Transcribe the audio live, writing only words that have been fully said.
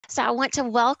So I want to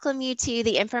welcome you to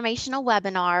the informational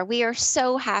webinar. We are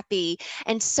so happy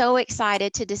and so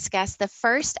excited to discuss the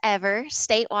first ever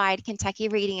statewide Kentucky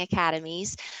Reading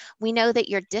Academies. We know that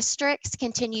your districts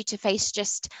continue to face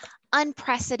just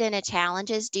unprecedented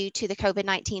challenges due to the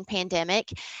COVID-19 pandemic.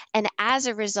 And as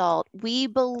a result, we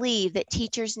believe that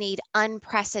teachers need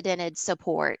unprecedented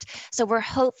support. So we're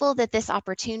hopeful that this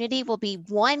opportunity will be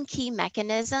one key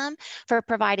mechanism for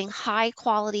providing high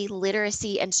quality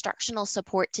literacy instructional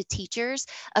support to teachers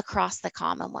across the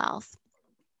Commonwealth.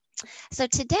 So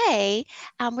today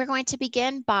we're going to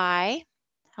begin by,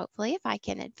 hopefully if I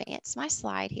can advance my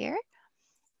slide here,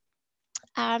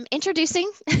 introducing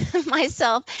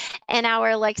myself and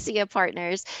our Lexia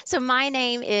partners. So my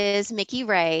name is Mickey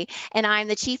Ray, and I'm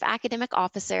the Chief Academic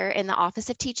Officer in the Office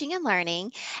of Teaching and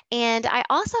Learning. And I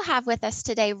also have with us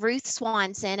today Ruth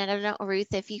Swanson. And I don't know,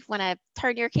 Ruth, if you want to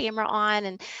turn your camera on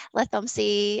and let them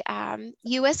see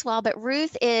you as well. But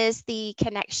Ruth is the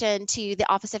connection to the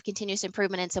Office of Continuous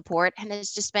Improvement and Support and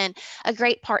has just been a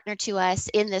great partner to us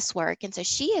in this work. And so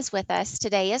she is with us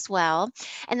today as well.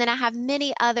 And then I have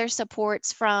many other supports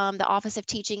from the Office of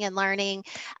Teaching and Learning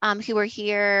who are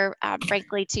here,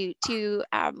 frankly, to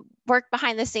work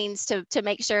behind the scenes to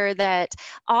make sure that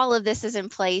all of this is in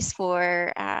place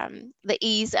for the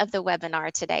ease of the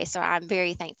webinar today. So I'm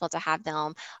very thankful to have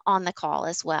them on the call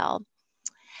as well.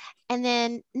 And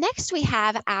then next we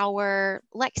have our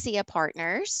Lexia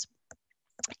partners.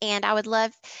 And I would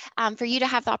love for you to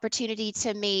have the opportunity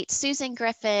to meet Susan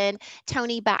Griffin,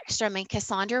 Tony Backstrom, and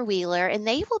Cassandra Wheeler. And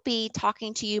they will be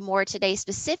talking to you more today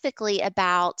specifically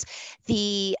about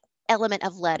the element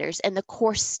of LETRS and the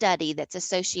course study that's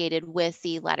associated with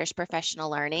the LETRS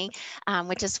professional learning,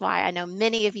 which is why I know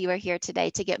many of you are here today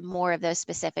to get more of those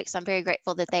specifics. I'm very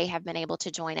grateful that they have been able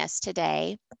to join us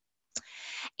today.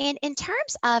 And in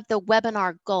terms of the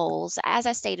webinar goals, as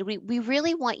I stated, we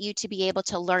really want you to be able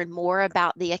to learn more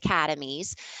about the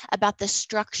academies, about the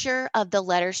structure of the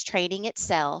LETRS training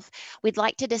itself. We'd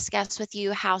like to discuss with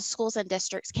you how schools and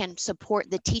districts can support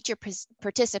the teacher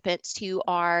participants who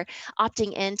are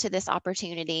opting into this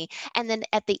opportunity. And then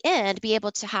at the end, be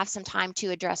able to have some time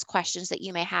to address questions that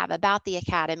you may have about the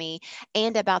academy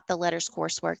and about the LETRS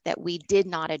coursework that we did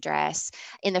not address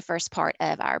in the first part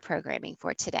of our programming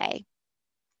for today.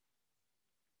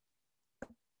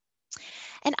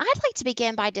 And I'd like to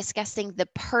begin by discussing the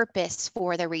purpose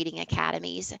for the Reading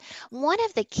Academies. One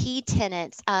of the key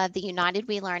tenets of the United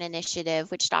We Learn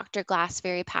initiative, which Dr. Glass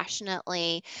very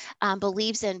passionately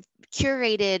believes in,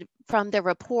 curated from the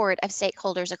report of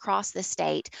stakeholders across the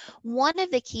state, one of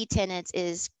the key tenets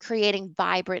is creating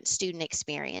vibrant student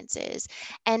experiences.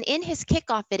 And in his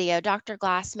kickoff video, Dr.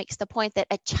 Glass makes the point that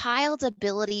a child's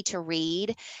ability to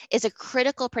read is a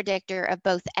critical predictor of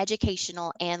both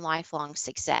educational and lifelong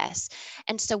success.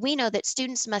 And so we know that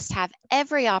students must have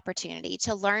every opportunity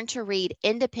to learn to read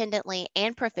independently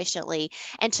and proficiently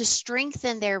and to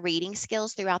strengthen their reading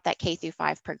skills throughout that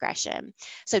K-5 progression.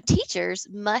 So teachers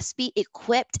must be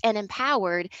equipped and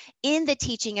empowered in the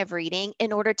teaching of reading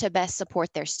in order to best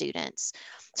support their students.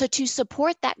 So to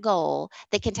support that goal,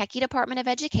 the Kentucky Department of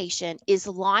Education is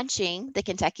launching the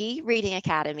Kentucky Reading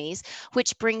Academies,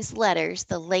 which brings LETRS,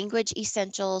 the language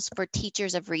essentials for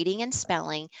teachers of reading and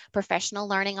spelling, professional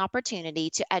learning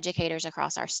opportunity to educators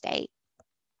across our state.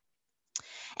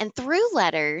 And through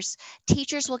LETRS,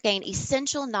 teachers will gain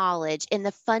essential knowledge in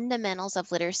the fundamentals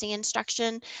of literacy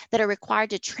instruction that are required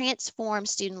to transform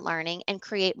student learning and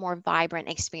create more vibrant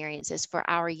experiences for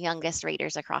our youngest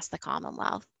readers across the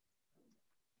Commonwealth.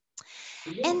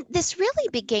 And this really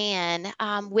began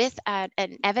with an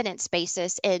evidence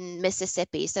basis in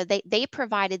Mississippi. So they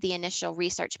provided the initial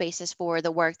research basis for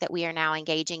the work that we are now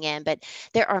engaging in, but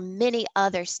there are many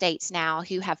other states now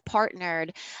who have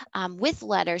partnered with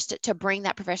LETRS to bring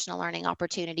that professional learning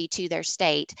opportunity to their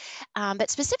state. But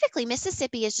specifically,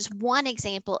 Mississippi is just one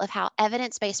example of how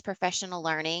evidence-based professional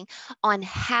learning on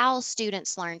how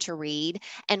students learn to read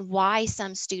and why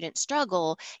some students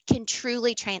struggle can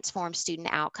truly transform student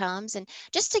outcomes. And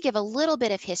just to give a little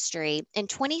bit of history, in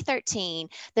 2013,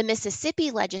 the Mississippi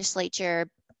legislature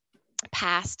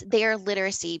passed their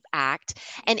Literacy Act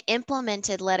and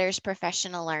implemented LETRS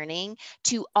professional learning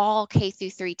to all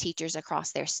K-3 teachers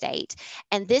across their state.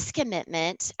 And this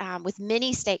commitment with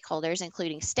many stakeholders,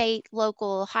 including state,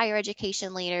 local, higher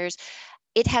education leaders,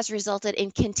 it has resulted in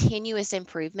continuous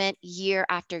improvement year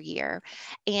after year.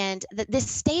 And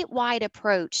this statewide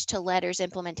approach to LETRS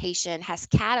implementation has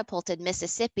catapulted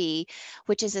Mississippi,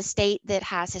 which is a state that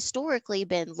has historically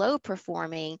been low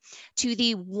performing, to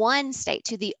the one state,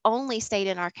 to the only state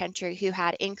in our country who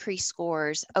had increased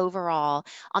scores overall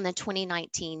on the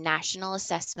 2019 National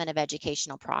Assessment of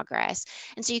Educational Progress.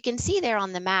 And so you can see there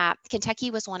on the map,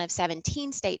 Kentucky was one of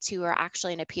 17 states who are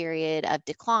actually in a period of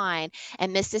decline,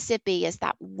 and Mississippi is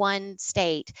that one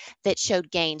state that showed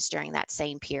gains during that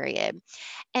same period.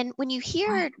 And when you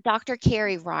hear Dr.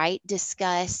 Carrie Wright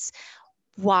discuss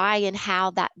why and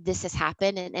how this has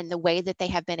happened, and the way that they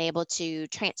have been able to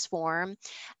transform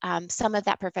some of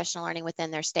that professional learning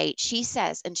within their state, she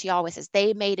says, and she always says,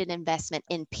 they made an investment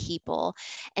in people.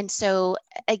 And so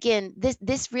again,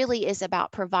 this really is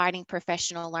about providing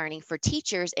professional learning for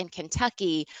teachers in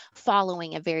Kentucky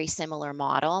following a very similar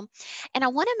model. And I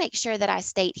want to make sure that I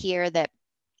state here that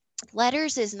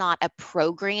LETRS is not a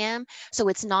program, so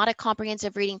it's not a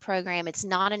comprehensive reading program, it's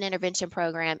not an intervention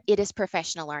program, it is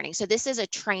professional learning. So this is a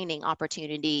training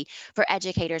opportunity for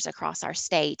educators across our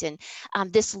state. And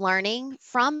this learning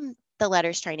from the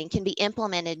LETRS training can be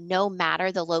implemented no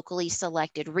matter the locally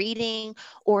selected reading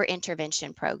or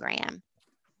intervention program.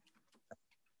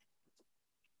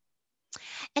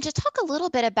 And to talk a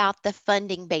little bit about the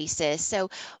funding basis.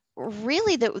 So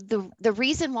really the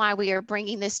reason why we are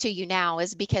bringing this to you now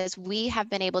is because we have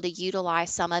been able to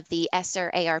utilize some of the ESSER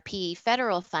ARP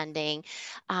federal funding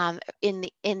in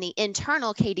the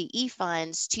internal KDE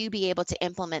funds to be able to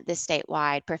implement this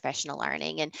statewide professional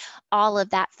learning. And all of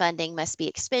that funding must be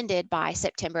expended by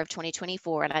September of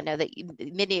 2024. And I know that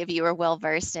many of you are well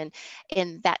versed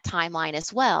in that timeline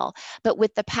as well. But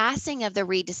with the passing of the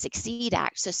Read to Succeed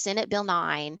Act, so Senate Bill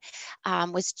 9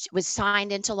 was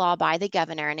signed into law by the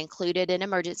governor and included an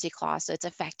emergency clause, so it's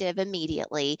effective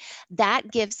immediately. That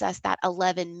gives us that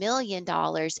 $11 million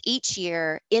each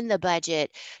year in the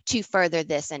budget to further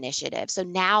this initiative. So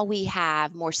now we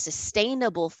have more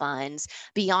sustainable funds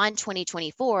beyond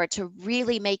 2024 to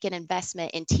really make an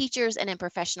investment in teachers and in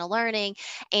professional learning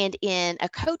and in a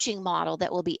coaching model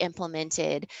that will be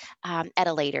implemented at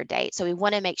a later date. So we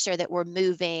want to make sure that we're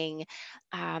moving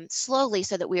slowly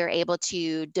so that we are able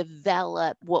to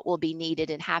develop what will be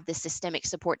needed and have the systemic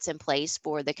supports in place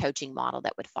for the coaching model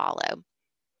that would follow.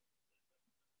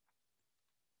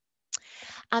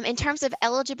 In terms of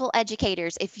eligible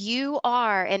educators, if you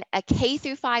are a K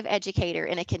through 5 educator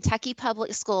in a Kentucky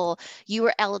public school, you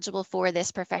are eligible for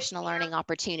this professional learning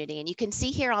opportunity. And you can see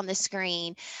here on the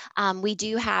screen, we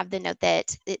do have the note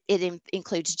that it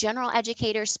includes general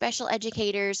educators, special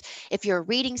educators. If you're a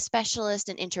reading specialist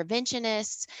and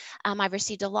interventionists, I've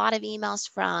received a lot of emails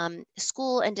from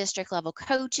school and district level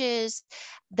coaches,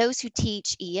 those who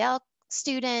teach EL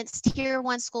students, tier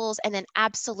 1 schools, and then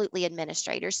absolutely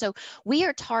administrators. So we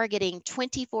are targeting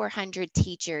 2,400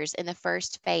 teachers in the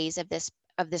first phase of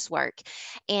this work.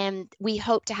 And we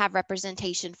hope to have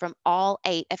representation from all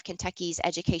 8 of Kentucky's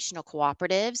educational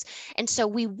cooperatives. And so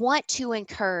we want to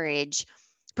encourage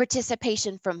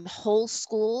participation from whole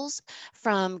schools,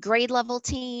 from grade level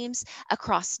teams,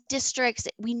 across districts.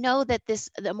 We know that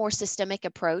the more systemic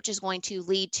approach is going to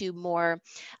lead to more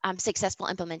successful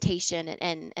implementation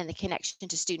and the connection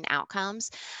to student outcomes.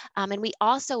 And we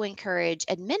also encourage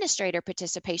administrator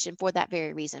participation for that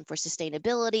very reason, for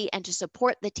sustainability and to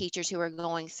support the teachers who are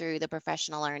going through the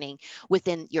professional learning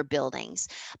within your buildings.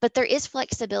 But there is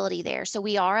flexibility there. So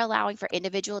we are allowing for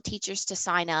individual teachers to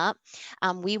sign up.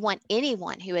 We want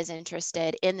anyone who is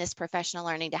interested in this professional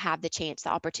learning to have the chance, the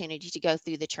opportunity to go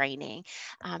through the training.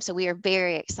 So we are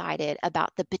very excited about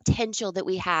the potential that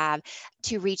we have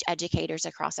to reach educators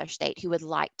across our state who would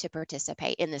like to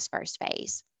participate in this first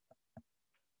phase.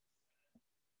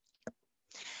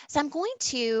 So I'm going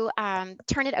to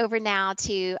turn it over now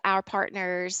to our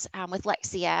partners with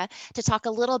Lexia to talk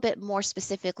a little bit more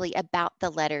specifically about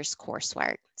the LETRS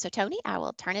coursework. So Tony, I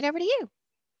will turn it over to you.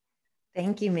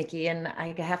 Thank you, Mickey. And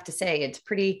I have to say, it's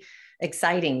pretty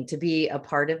exciting to be a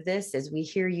part of this as we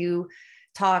hear you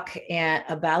talk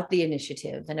about the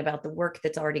initiative and about the work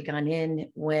that's already gone in.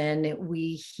 When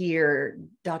we hear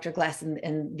Dr. Glass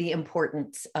and the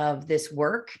importance of this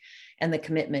work and the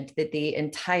commitment that the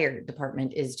entire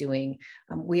department is doing,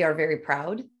 we are very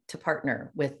proud to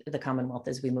partner with the Commonwealth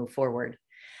as we move forward.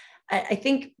 I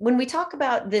think when we talk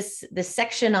about this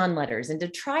section on LETRS, and to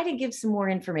try to give some more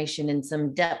information and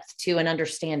some depth to an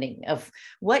understanding of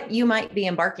what you might be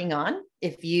embarking on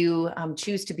if you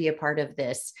choose to be a part of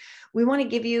this, we want to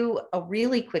give you a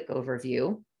really quick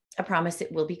overview. I promise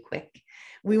it will be quick.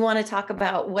 We want to talk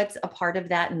about what's a part of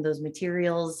that and those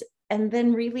materials, and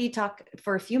then really talk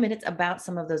for a few minutes about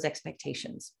some of those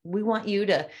expectations. We want you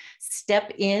to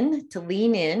step in, to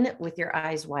lean in with your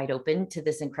eyes wide open to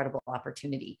this incredible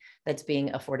opportunity that's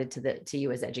being afforded to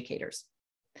you as educators.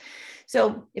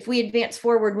 So if we advance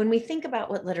forward, when we think about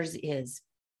what LETRS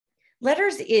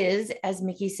is, as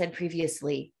Mickey said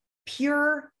previously,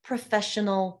 pure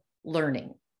professional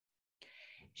learning.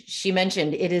 She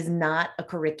mentioned it is not a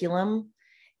curriculum.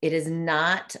 It is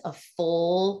not a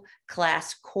full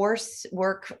class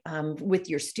coursework with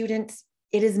your students.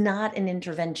 It is not an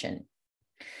intervention.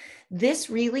 This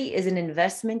really is an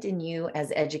investment in you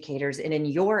as educators and in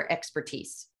your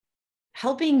expertise,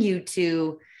 helping you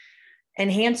to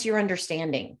enhance your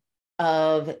understanding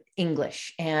of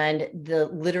English and the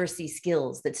literacy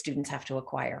skills that students have to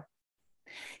acquire.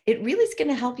 It really is going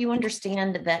to help you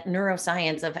understand that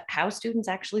neuroscience of how students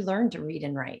actually learn to read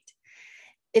and write.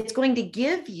 It's going to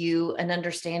give you an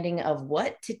understanding of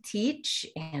what to teach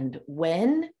and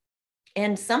when,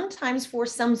 and sometimes for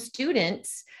some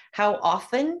students, how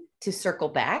often to circle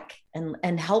back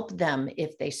and help them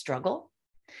if they struggle.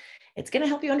 It's going to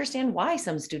help you understand why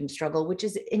some students struggle, which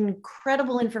is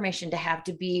incredible information to have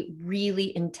to be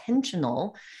really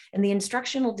intentional in the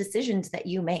instructional decisions that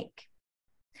you make.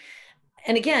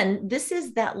 And again, this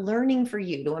is that learning for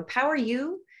you to empower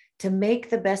you to make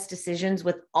the best decisions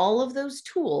with all of those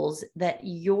tools that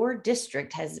your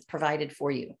district has provided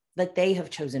for you, that they have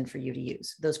chosen for you to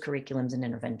use, those curriculums and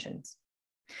interventions.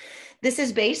 This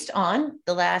is based on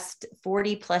the last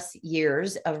 40 plus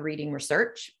years of reading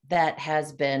research that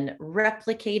has been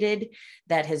replicated,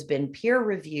 that has been peer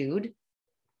reviewed,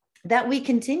 that we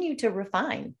continue to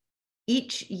refine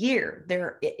each year.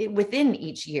 Within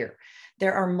each year,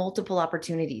 there are multiple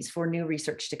opportunities for new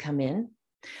research to come in.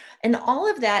 And all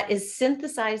of that is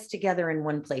synthesized together in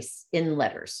one place in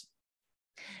LETRS.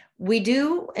 We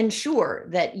do ensure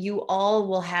that you all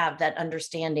will have that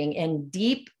understanding and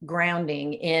deep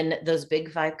grounding in those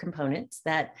big 5 components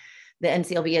that the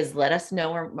NCLB has let us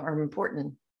know are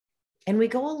important. And we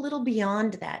go a little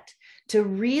beyond that to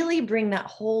really bring that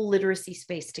whole literacy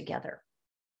space together.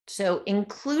 So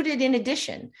included in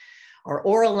addition are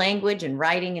oral language and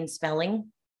writing and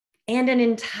spelling, and an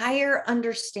entire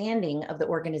understanding of the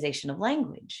organization of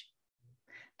language.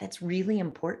 That's really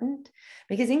important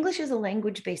because English is a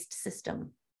language-based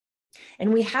system.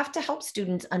 And we have to help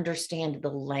students understand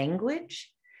the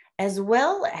language as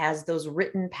well as those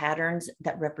written patterns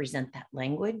that represent that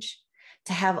language,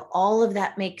 to have all of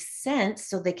that make sense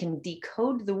so they can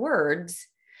decode the words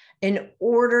in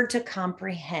order to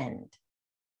comprehend.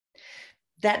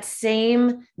 That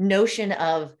same notion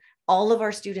of all of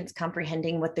our students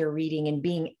comprehending what they're reading and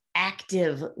being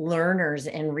active learners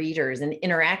and readers and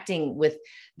interacting with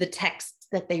the texts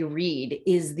that they read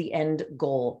is the end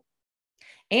goal.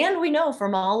 And we know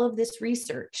from all of this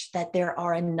research that there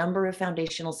are a number of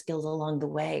foundational skills along the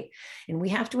way. And we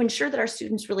have to ensure that our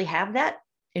students really have that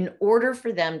in order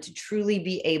for them to truly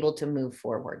be able to move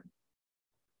forward.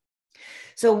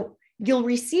 So you'll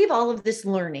receive all of this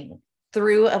learning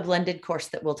through a blended course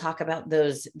that we'll talk about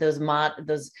those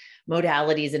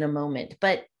modalities in a moment.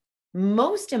 But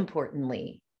most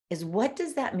importantly is, what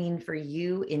does that mean for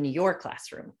you in your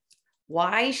classroom?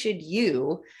 Why should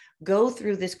you go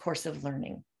through this course of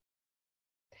learning?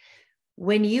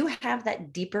 When you have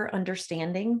that deeper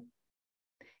understanding,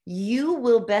 you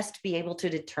will best be able to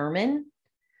determine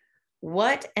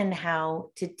what and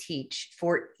how to teach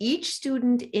for each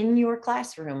student in your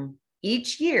classroom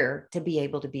each year to be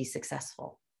able to be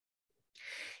successful.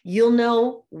 You'll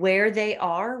know where they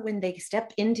are when they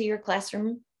step into your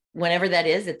classroom, whenever that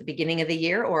is, at the beginning of the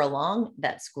year or along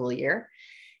that school year,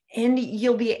 and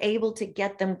you'll be able to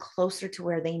get them closer to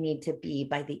where they need to be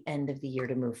by the end of the year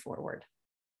to move forward.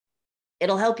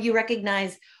 It'll help you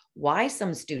recognize why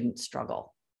some students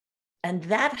struggle, and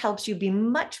that helps you be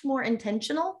much more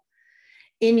intentional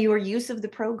in your use of the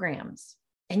programs.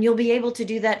 And you'll be able to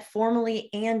do that formally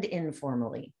and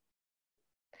informally.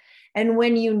 And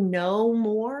when you know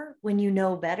more, when you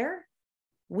know better,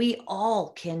 we all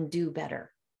can do better.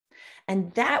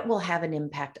 And that will have an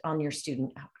impact on your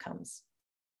student outcomes.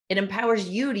 It empowers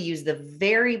you to use the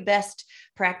very best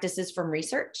practices from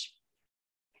research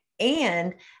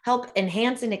and help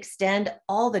enhance and extend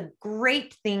all the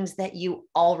great things that you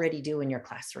already do in your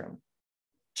classroom.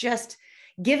 Just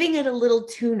giving it a little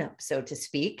tune-up, so to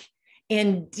speak,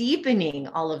 and deepening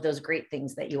all of those great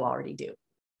things that you already do.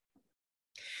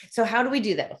 So how do we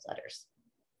do that with LETRS?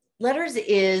 LETRS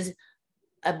is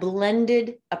a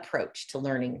blended approach to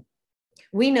learning.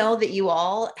 We know that you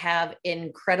all have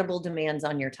incredible demands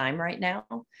on your time right now.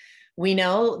 We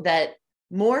know that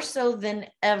more so than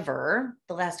ever,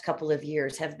 the last couple of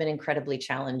years have been incredibly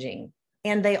challenging,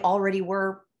 and they already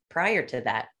were prior to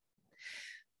that.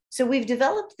 So we've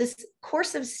developed this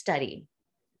course of study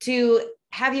to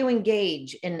have you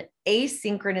engage in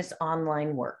asynchronous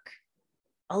online work.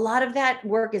 A lot of that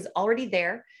work is already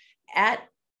there at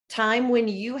time when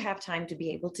you have time to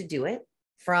be able to do it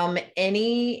from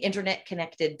any internet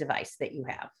connected device that you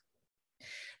have.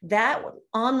 That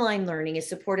online learning is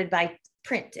supported by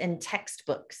print and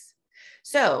textbooks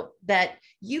so that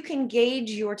you can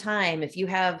gauge your time. If you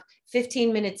have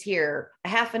 15 minutes here, a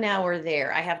half an hour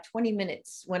there, I have 20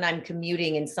 minutes when I'm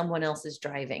commuting and someone else is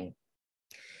driving,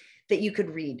 that you could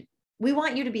read. We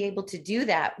want you to be able to do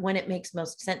that when it makes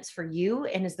most sense for you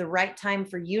and is the right time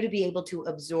for you to be able to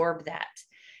absorb that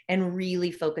and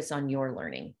really focus on your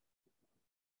learning.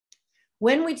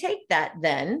 When we take that,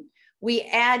 then we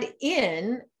add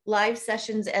in live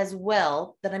sessions as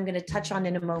well that I'm going to touch on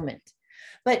in a moment.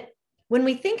 But when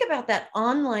we think about that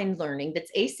online learning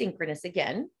that's asynchronous,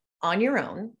 again, on your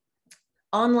own,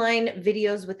 online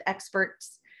videos with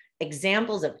experts,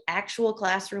 examples of actual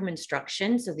classroom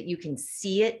instruction so that you can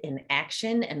see it in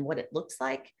action and what it looks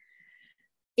like,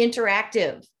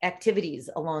 interactive activities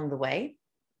along the way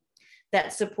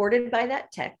that's supported by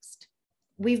that text,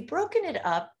 we've broken it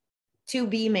up to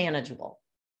be manageable.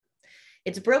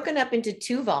 It's broken up into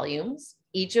 2 volumes.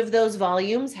 Each of those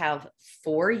volumes have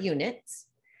 4 units.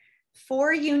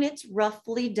 4 units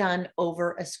roughly done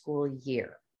over a school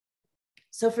year.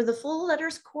 So for the full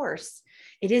LETRS course,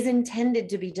 it is intended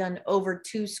to be done over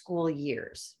 2 school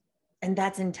years, and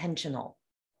that's intentional.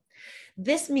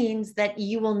 This means that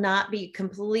you will not be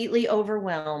completely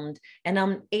overwhelmed and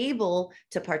unable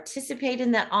to participate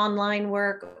in that online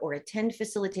work or attend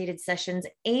facilitated sessions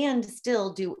and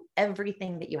still do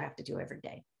everything that you have to do every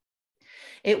day.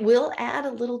 It will add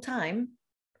a little time,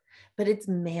 but it's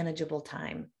manageable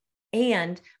time.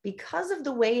 And because of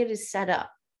the way it is set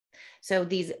up, so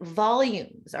these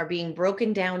volumes are being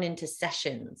broken down into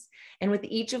sessions. And with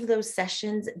each of those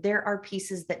sessions, there are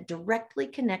pieces that directly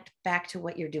connect back to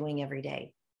what you're doing every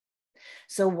day.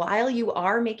 So while you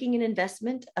are making an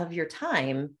investment of your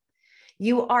time,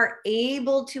 you are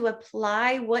able to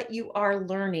apply what you are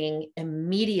learning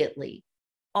immediately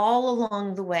all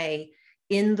along the way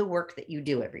in the work that you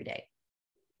do every day.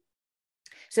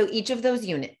 So each of those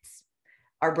units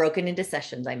are broken into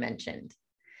sessions I mentioned.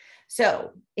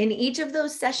 So in each of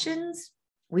those sessions,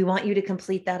 we want you to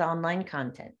complete that online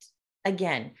content.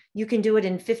 Again, you can do it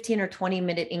in 15 or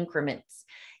 20-minute increments.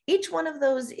 Each one of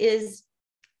those is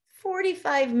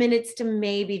 45 minutes to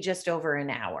maybe just over an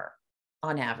hour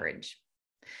on average.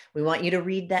 We want you to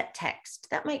read that text.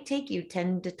 That might take you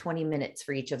 10 to 20 minutes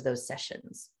for each of those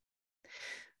sessions.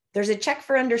 There's a check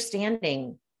for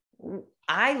understanding.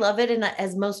 I love it. And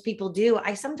as most people do,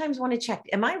 I sometimes want to check,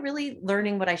 am I really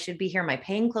learning what I should be here? Am I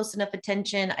paying close enough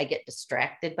attention? I get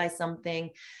distracted by something.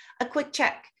 A quick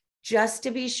check just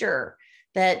to be sure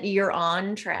that you're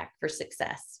on track for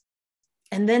success.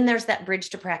 And then there's that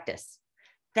bridge to practice.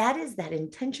 That is that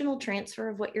intentional transfer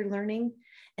of what you're learning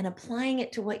and applying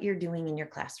it to what you're doing in your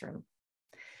classroom.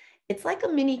 It's like a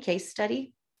mini case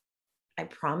study. I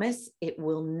promise it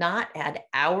will not add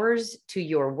hours to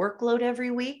your workload every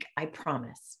week. I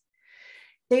promise.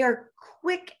 They are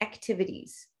quick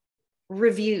activities,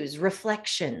 reviews,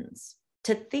 reflections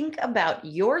to think about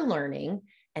your learning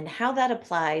and how that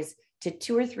applies to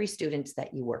 2 or 3 students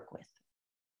that you work with.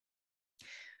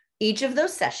 Each of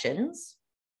those sessions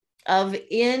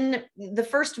in the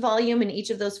first volume, in each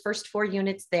of those first 4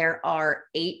 units, there are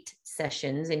 8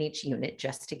 sessions in each unit,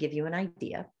 just to give you an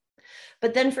idea.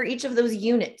 But then for each of those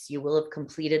units, you will have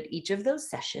completed each of those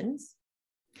sessions.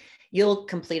 You'll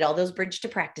complete all those bridge to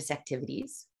practice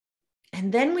activities.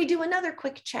 And then we do another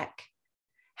quick check.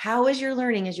 How is your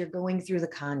learning as you're going through the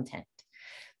content?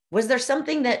 Was there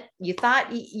something that you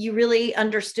thought you really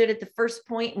understood at the first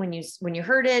point when you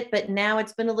heard it, but now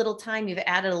it's been a little time, you've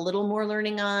added a little more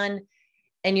learning on,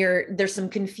 and there's some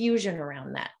confusion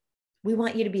around that? We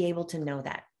want you to be able to know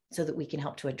that so that we can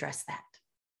help to address that.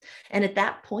 And at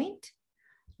that point,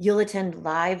 you'll attend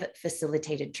live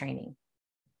facilitated training.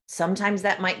 Sometimes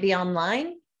that might be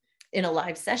online in a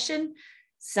live session.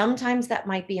 Sometimes that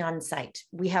might be on site.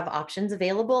 We have options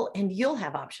available, and you'll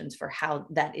have options for how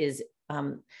that is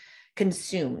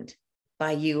consumed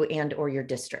by you and or your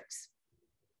districts.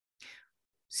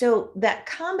 So that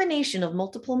combination of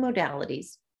multiple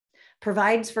modalities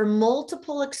provides for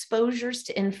multiple exposures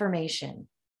to information.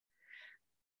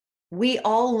 We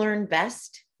all learn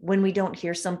best when we don't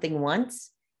hear something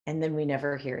once and then we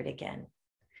never hear it again.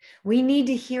 We need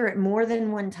to hear it more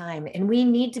than one time, and we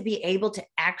need to be able to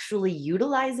actually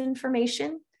utilize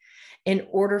information in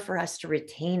order for us to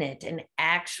retain it and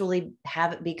actually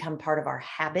have it become part of our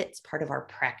habits, part of our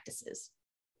practices.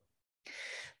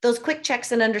 Those quick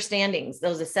checks and understandings,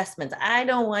 those assessments, I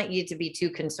don't want you to be too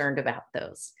concerned about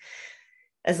those.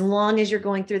 As long as you're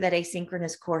going through that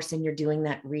asynchronous course and you're doing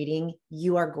that reading,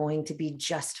 you are going to be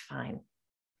just fine.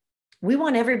 We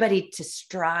want everybody to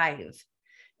strive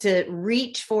to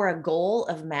reach for a goal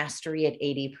of mastery at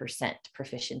 80%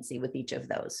 proficiency with each of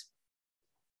those.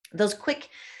 Those quick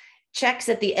checks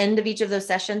at the end of each of those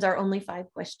sessions are only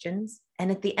 5 questions. And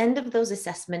at the end of those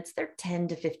assessments, they're 10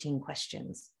 to 15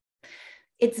 questions.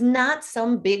 It's not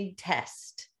some big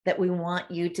test that we want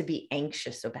you to be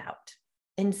anxious about.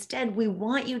 Instead, we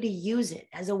want you to use it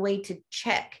as a way to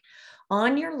check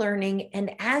on your learning,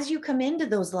 and as you come into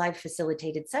those live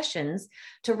facilitated sessions,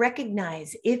 to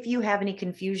recognize if you have any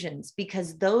confusions,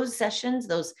 because those sessions,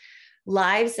 those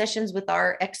live sessions with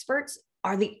our experts,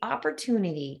 are the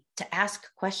opportunity to ask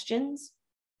questions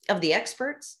of the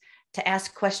experts, to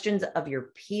ask questions of your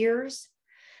peers,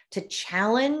 to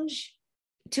challenge,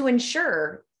 to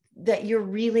ensure that you're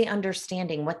really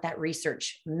understanding what that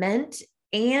research meant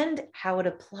and how it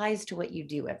applies to what you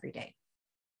do every day.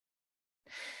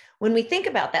 When we think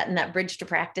about that in that bridge to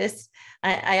practice,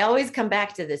 I always come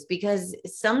back to this because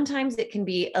sometimes it can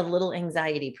be a little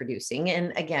anxiety producing.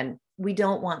 And again, we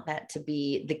don't want that to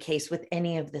be the case with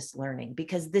any of this learning,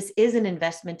 because this is an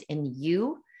investment in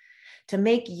you to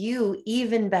make you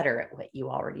even better at what you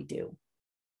already do.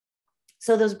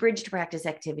 So those bridge to practice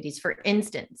activities, for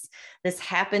instance, this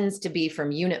happens to be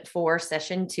from Unit 4,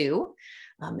 Session 2.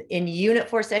 In Unit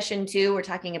 4, Session 2, we're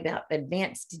talking about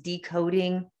advanced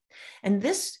decoding. And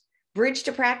this bridge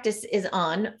to practice is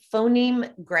on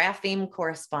phoneme-grapheme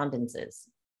correspondences,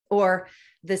 or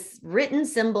this written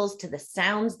symbols to the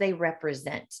sounds they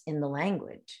represent in the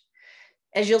language.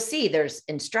 As you'll see, there's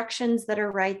instructions that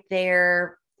are right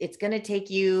there. It's going to take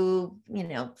you,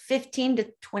 15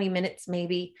 to 20 minutes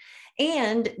maybe.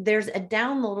 And there's a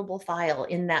downloadable file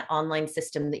in that online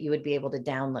system that you would be able to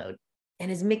download. And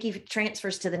as Mickey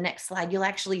transfers to the next slide, you'll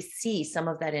actually see some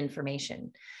of that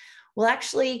information. We'll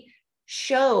actually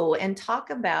show and talk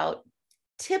about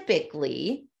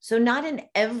typically, so not in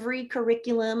every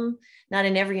curriculum, not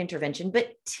in every intervention,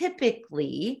 but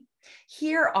typically,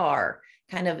 here are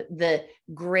kind of the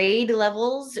grade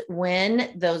levels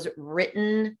when those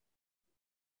written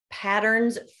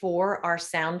patterns for our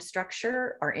sound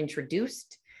structure are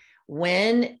introduced.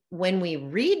 When we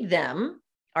read them,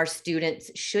 our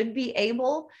students should be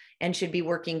able and should be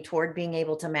working toward being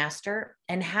able to master,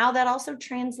 and how that also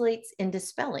translates into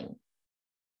spelling.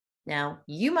 Now,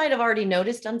 you might have already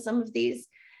noticed on some of these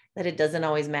that it doesn't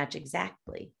always match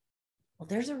exactly. Well,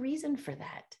 there's a reason for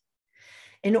that.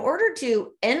 In order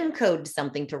to encode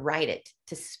something, to write it,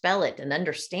 to spell it, and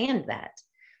understand that,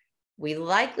 we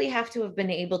likely have to have been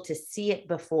able to see it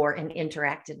before and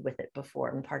interacted with it before,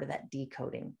 and part of that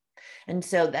decoding. And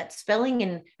so that spelling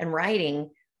and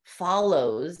writing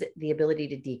follows the ability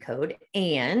to decode,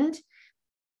 and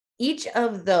each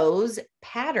of those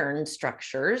pattern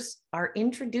structures are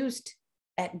introduced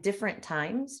at different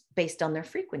times based on their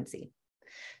frequency.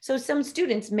 So some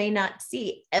students may not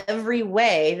see every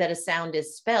way that a sound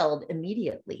is spelled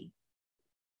immediately,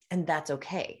 and that's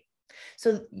okay.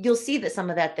 So you'll see that some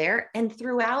of that there, and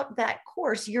throughout that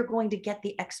course, you're going to get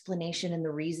the explanation and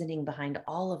the reasoning behind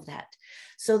all of that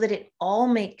so that it all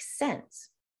makes sense.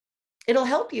 It'll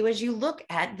help you as you look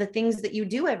at the things that you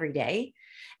do every day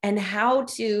and how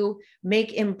to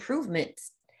make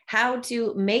improvements, how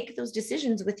to make those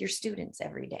decisions with your students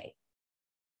every day.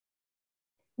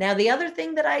 Now, the other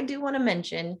thing that I do want to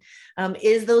mention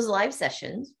is those live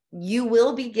sessions. You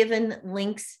will be given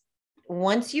links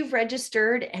once you've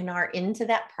registered and are into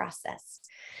that process.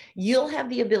 You'll have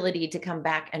the ability to come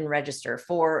back and register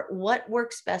for what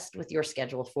works best with your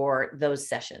schedule for those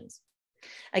sessions.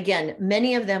 Again,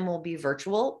 many of them will be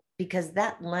virtual because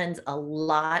that lends a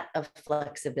lot of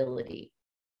flexibility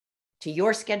to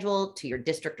your schedule, to your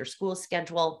district or school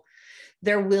schedule.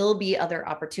 There will be other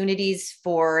opportunities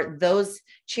for those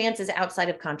chances outside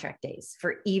of contract days,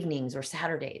 for evenings or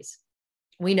Saturdays.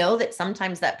 We know that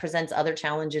sometimes that presents other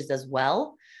challenges as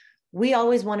well. We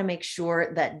always want to make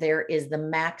sure that there is the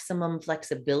maximum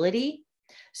flexibility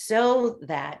so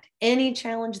that any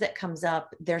challenge that comes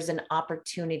up, there's an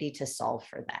opportunity to solve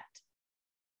for that.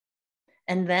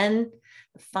 And then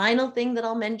the final thing that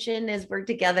I'll mention as we're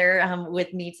together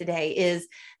with me today is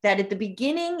that at the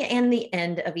beginning and the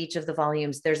end of each of the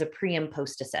volumes, there's a pre and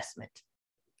post assessment.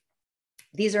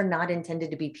 These are not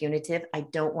intended to be punitive. I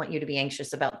don't want you to be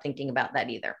anxious about thinking about that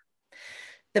either.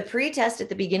 The pretest at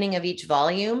the beginning of each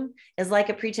volume is like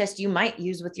a pretest you might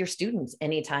use with your students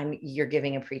anytime you're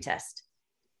giving a pretest.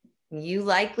 You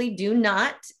likely do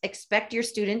not expect your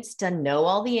students to know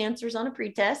all the answers on a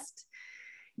pretest.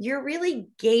 You're really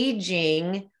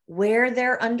gauging where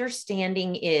their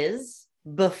understanding is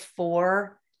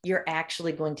before you're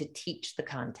actually going to teach the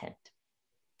content.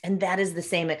 And that is the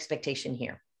same expectation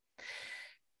here.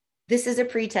 This is a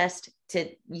pretest to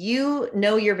you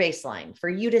know your baseline, for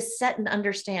you to set and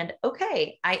understand,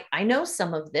 okay, I know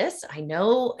some of this. I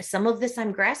know some of this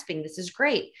I'm grasping. This is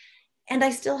great. And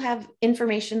I still have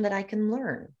information that I can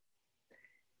learn.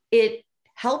 It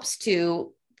helps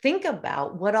to think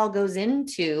about what all goes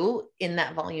into in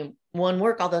that volume one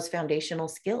work, all those foundational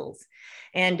skills,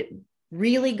 and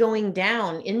really going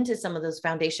down into some of those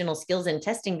foundational skills and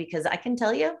testing, because I can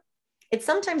tell you, it's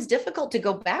sometimes difficult to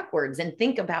go backwards and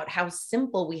think about how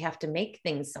simple we have to make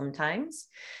things sometimes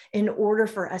in order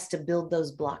for us to build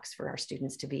those blocks for our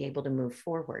students to be able to move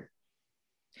forward.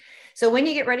 So when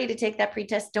you get ready to take that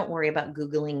pretest, don't worry about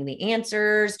Googling the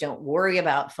answers. Don't worry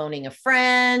about phoning a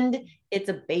friend. It's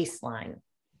a baseline.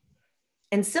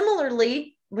 And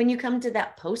similarly, when you come to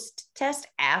that post-test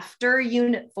after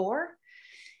Unit 4,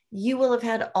 you will have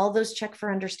had all those check for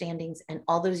understandings and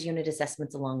all those unit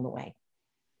assessments along the way.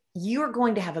 You're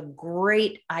going to have a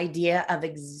great idea of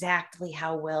exactly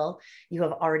how well you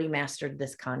have already mastered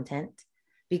this content,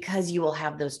 because you will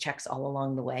have those checks all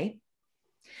along the way.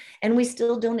 And we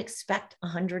still don't expect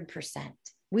 100%.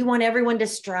 We want everyone to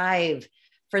strive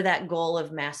for that goal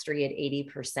of mastery at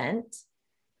 80%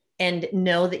 and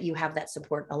know that you have that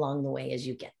support along the way as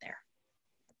you get there.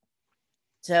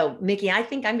 So, Mickey, I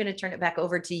think I'm going to turn it back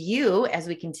over to you as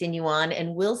we continue on,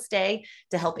 and we'll stay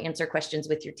to help answer questions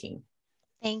with your team.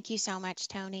 Thank you so much,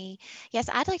 Tony. Yes,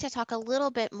 I'd like to talk a little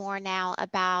bit more now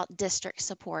about district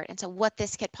support, and so what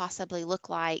this could possibly look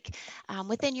like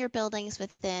within your buildings,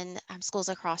 within schools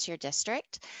across your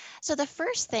district. So the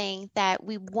first thing that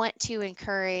we want to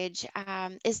encourage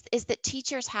is that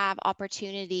teachers have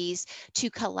opportunities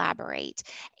to collaborate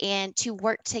and to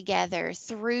work together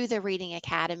through the reading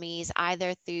academies,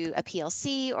 either through a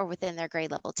PLC or within their grade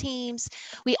level teams.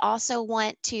 We also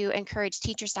want to encourage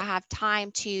teachers to have time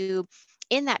to,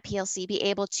 in that PLC, be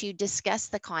able to discuss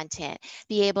the content,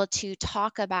 be able to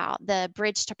talk about the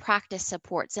bridge to practice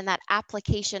supports and that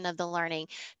application of the learning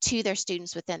to their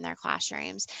students within their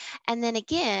classrooms. And then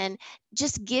again,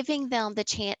 just giving them the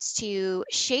chance to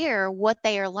share what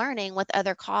they are learning with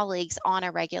other colleagues on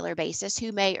a regular basis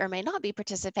who may or may not be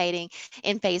participating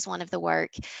in phase one of the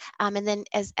work. And then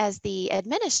as the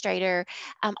administrator,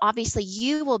 obviously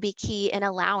you will be key in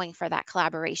allowing for that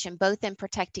collaboration, both in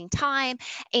protecting time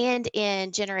and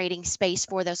in generating space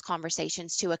for those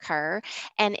conversations to occur.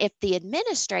 And if the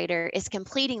administrator is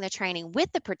completing the training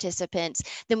with the participants,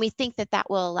 then we think that that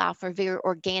will allow for very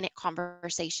organic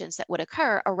conversations that would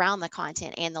occur around the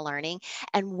content and the learning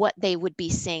and what they would be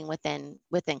seeing within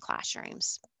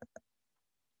classrooms.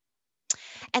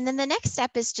 And then the next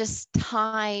step is just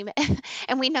time.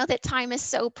 And we know that time is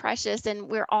so precious and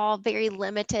we're all very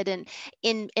limited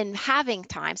in having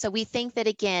time. So we think that,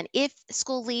 again, if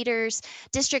school leaders,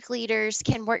 district leaders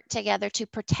can work together to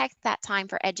protect that time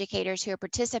for educators who are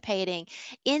participating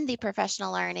in the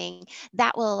professional learning,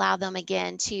 that will allow them,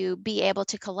 again, to be able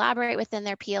to collaborate within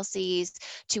their PLCs,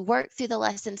 to work through the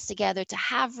lessons together, to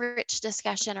have rich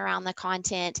discussion around the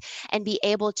content, and be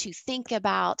able to think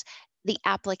about the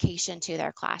application to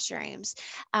their classrooms.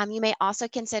 You may also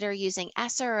consider using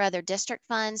ESSA or other district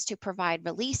funds to provide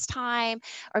release time,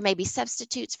 or maybe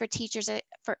substitutes for teachers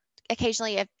for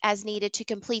occasionally as needed to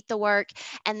complete the work,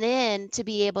 and then to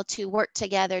be able to work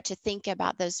together to think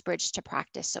about those bridge to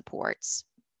practice supports.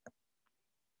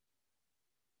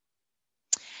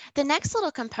 The next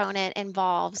little component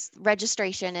involves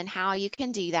registration and how you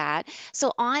can do that.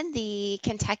 So on the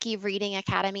Kentucky Reading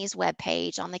Academies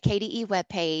webpage, on the KDE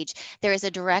webpage, there is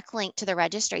a direct link to the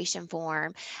registration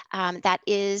form that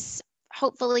is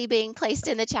hopefully being placed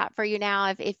in the chat for you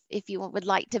now. If you would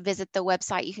like to visit the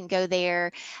website, you can go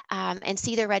there and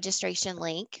see the registration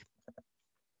link.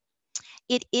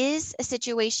 It is a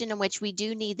situation in which we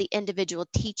do need the individual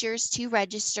teachers to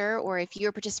register, or if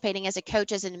you're participating as a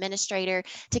coach, as an administrator,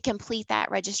 to complete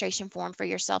that registration form for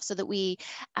yourself so that we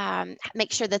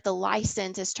make sure that the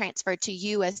license is transferred to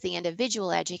you as the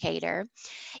individual educator.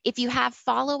 If you have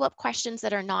follow-up questions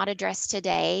that are not addressed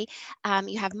today,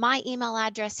 you have my email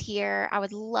address here. I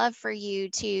would love for you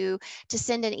to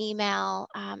send an email.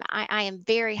 I am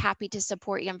very happy to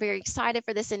support you. I'm very excited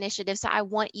for this initiative. So I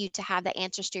want you to have the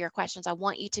answers to your questions. I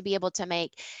want you to be able to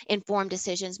make informed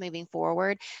decisions moving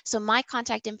forward. So my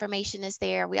contact information is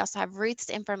there. We also have Ruth's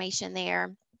information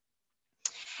there.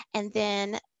 And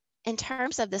then in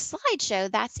terms of the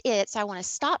slideshow, that's it. So I want to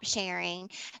stop sharing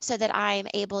so that I'm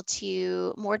able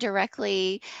to more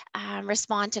directly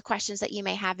respond to questions that you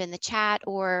may have in the chat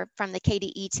or from the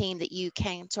KDE team that you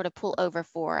can sort of pull over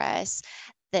for us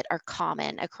that are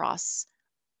common across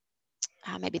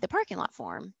maybe the parking lot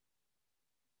form.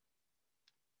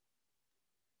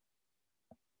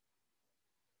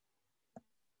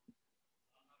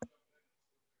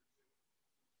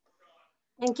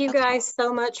 Thank you guys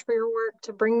so much for your work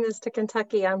to bring this to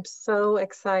Kentucky. I'm so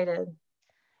excited.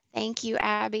 Thank you,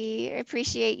 Abby. I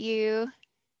appreciate you.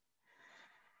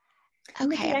 Okay,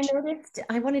 Mickey, I noticed,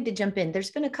 I wanted to jump in.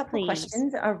 There's been a couple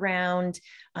questions around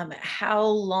how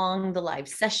long the live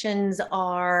sessions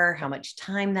are, how much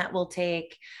time that will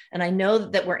take. And I know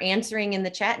that we're answering in the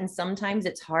chat, and sometimes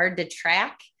it's hard to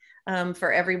track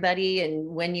for everybody and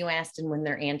when you asked and when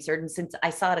they're answered. And since I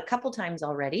saw it a couple times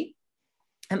already,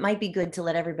 it might be good to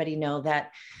let everybody know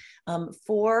that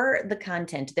for the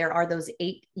content, there are those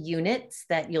 8 units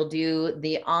that you'll do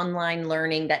the online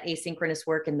learning, that asynchronous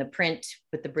work, and the print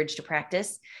with the bridge to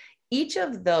practice. Each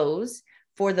of those,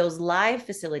 for those live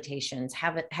facilitations,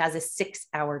 has a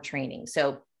 6-hour training.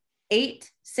 So 8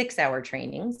 6-hour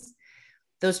trainings.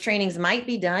 Those trainings might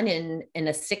be done in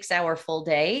a 6-hour full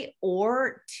day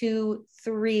or 2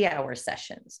 3-hour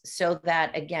sessions. So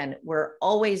that, again, we're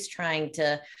always trying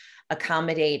to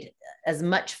accommodate as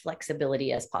much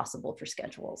flexibility as possible for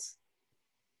schedules.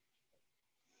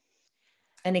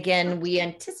 And again, we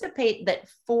anticipate that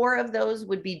 4 of those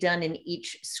would be done in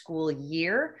each school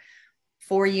year,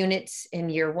 4 units in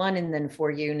year 1 and then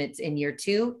 4 units in year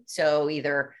 2. So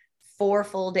either 4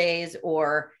 full days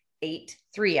or 8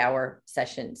 3-hour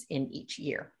sessions in each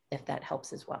year, if that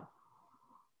helps as well.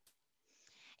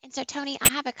 And so, Tony, I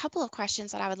have a couple of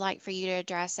questions that I would like for you to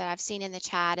address that I've seen in the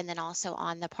chat and then also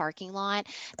on the parking lot.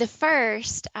 The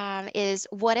first is,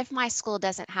 what if my school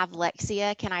doesn't have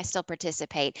Lexia? Can I still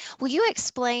participate? Will you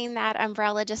explain that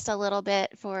umbrella just a little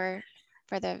bit for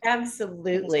the—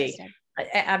 Absolutely.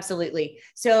 Absolutely.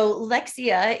 So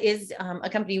Lexia is a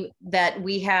company that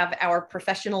we have our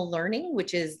professional learning,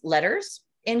 which is LETRS.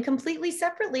 And completely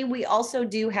separately, we also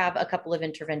do have a couple of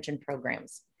intervention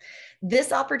programs.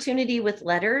 This opportunity with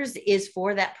LETRS is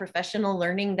for that professional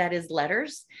learning that is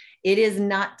LETRS. It is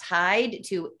not tied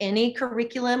to any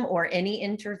curriculum or any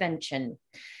intervention.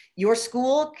 Your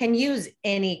school can use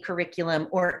any curriculum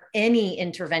or any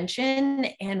intervention,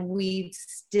 and we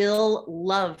still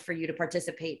love for you to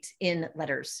participate in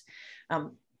LETRS.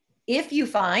 If you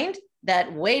find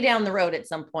that way down the road at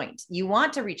some point, you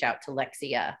want to reach out to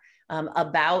Lexia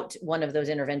about one of those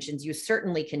interventions, you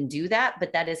certainly can do that,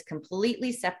 but that is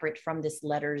completely separate from this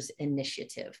LETRS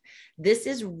initiative. This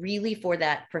is really for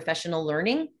that professional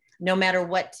learning, no matter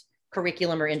what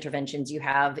curriculum or interventions you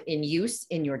have in use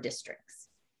in your districts.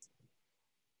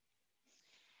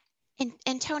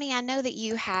 And Tony, I know that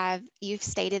you've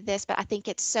stated this, but I think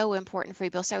it's so important for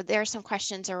people. So there are some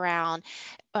questions around,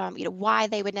 why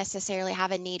they would necessarily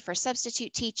have a need for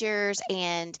substitute teachers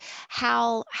and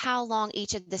how long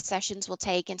each of the sessions will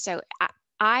take. And so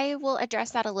I will address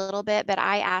that a little bit, but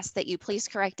I ask that you please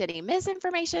correct any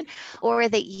misinformation or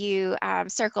that you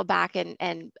circle back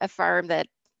and affirm that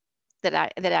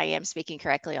I am speaking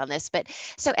correctly on this. But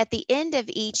so at the end of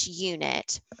each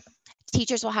unit,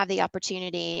 teachers will have the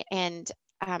opportunity, and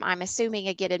I'm assuming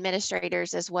again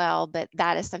administrators as well, but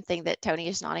that is something that Tony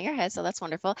is nodding her head, so that's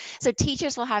wonderful. So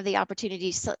teachers will have the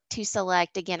opportunity to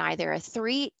select again either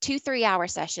two 3-hour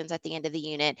sessions at the end of the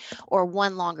unit or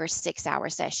one longer 6-hour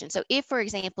session. So if, for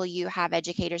example, you have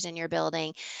educators in your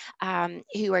building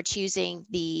who are choosing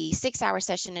the 6-hour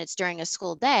session and it's during a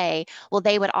school day, well,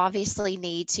 they would obviously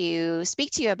need to speak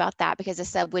to you about that because a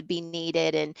sub would be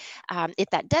needed, and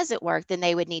if that doesn't work, then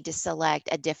they would need to select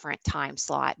a different time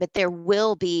slot. But there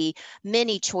will be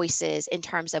many choices in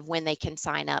terms of when they can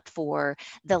sign up for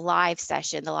the live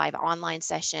session, the live online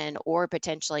session, or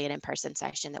potentially an in-person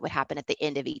session that would happen at the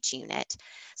end of each unit.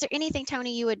 Is there anything,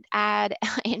 Tony, you would add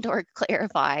and or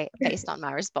clarify based on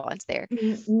my response there?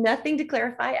 Nothing to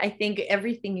clarify. I think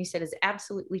everything you said is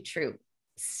absolutely true.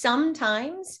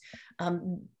 Sometimes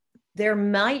there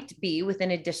might be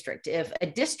within a district, if a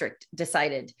district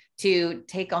decided to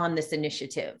take on this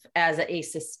initiative as a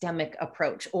systemic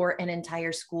approach or an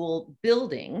entire school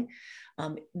building,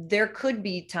 there could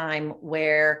be time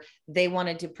where they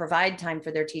wanted to provide time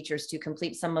for their teachers to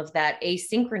complete some of that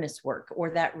asynchronous work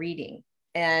or that reading.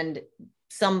 And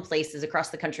some places across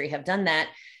the country have done that.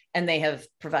 and they have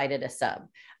provided a sub.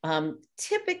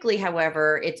 Typically,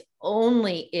 however, it's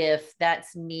only if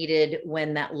that's needed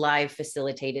when that live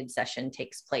facilitated session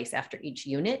takes place after each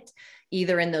unit,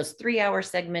 either in those 3-hour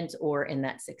segments or in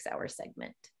that 6-hour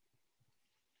segment.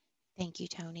 Thank you,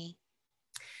 Tony.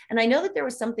 And I know that there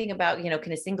was something about,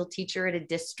 can a single teacher at a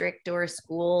district or a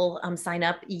school sign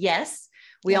up? Yes,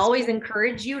 we always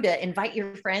encourage you to invite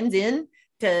your friends in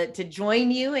to join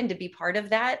you and to be part of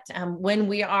that. When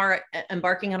we are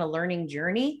embarking on a learning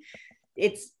journey,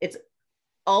 it's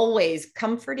always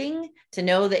comforting to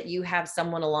know that you have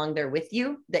someone along there with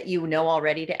you, that you know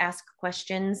already to ask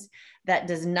questions. That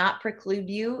does not preclude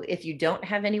you if you don't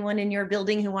have anyone in your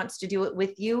building who wants to do it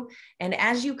with you. And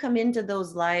as you come into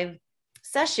those live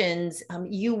sessions,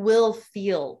 you will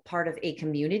feel part of a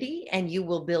community and you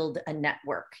will build a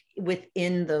network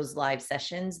within those live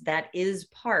sessions. That is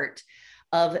part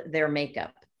of their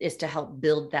makeup, is to help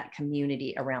build that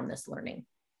community around this learning.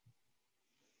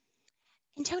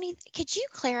 And Tony, could you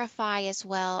clarify as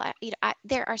well?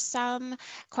 There are some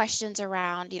questions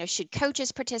around, should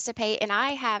coaches participate? And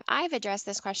I've addressed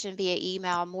this question via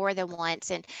email more than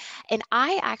once, and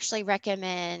I actually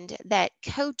recommend that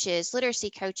coaches, literacy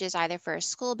coaches, either for a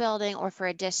school building or for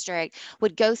a district,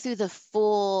 would go through the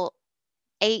full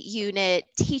 8-unit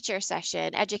teacher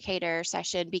session, educator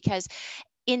session, because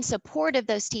in support of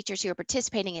those teachers who are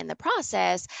participating in the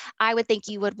process, I would think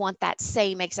you would want that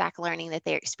same exact learning that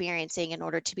they're experiencing in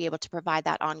order to be able to provide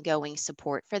that ongoing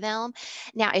support for them.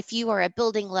 Now, if you are a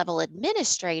building level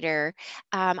administrator,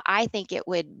 I think it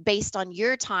would, based on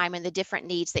your time and the different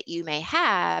needs that you may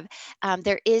have,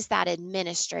 there is that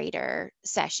administrator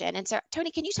session. And so, Tony,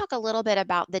 can you talk a little bit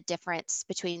about the difference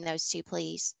between those two,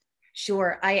 please?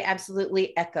 Sure. I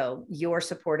absolutely echo your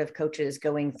support of coaches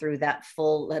going through that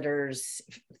full LETRS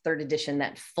 3rd edition,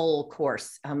 that full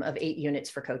course of 8 units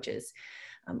for coaches.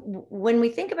 When we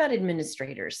think about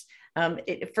administrators,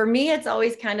 for me, it's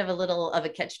always kind of a little of a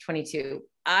catch-22.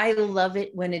 I love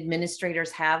it when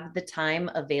administrators have the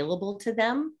time available to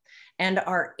them and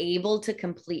are able to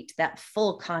complete that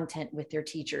full content with their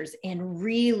teachers and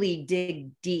really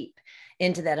dig deep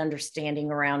into that understanding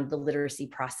around the literacy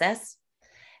process.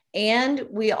 And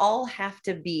we all have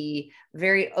to be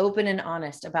very open and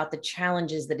honest about the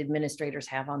challenges that administrators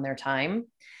have on their time.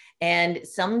 And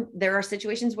there are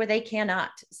situations where they cannot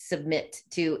submit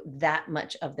to that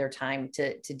much of their time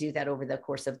to do that over the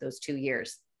course of those 2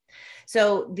 years.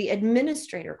 So the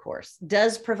administrator course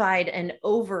does provide an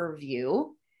overview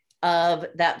of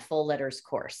that full LETRS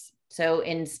course. So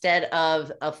instead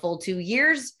of a full 2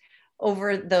 years,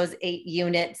 over those 8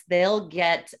 units, they'll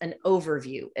get an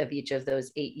overview of each of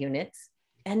those 8 units.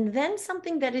 And then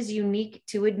something that is unique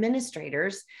to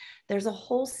administrators, there's a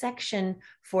whole section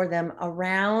for them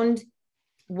around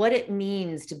what it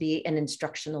means to be an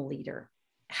instructional leader,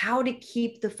 how to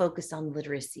keep the focus on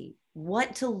literacy,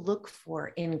 what to look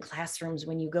for in classrooms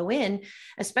when you go in,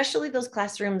 especially those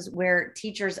classrooms where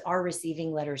teachers are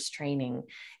receiving LETRS training,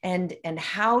 and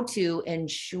how to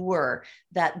ensure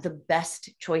that the best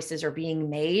choices are being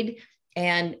made,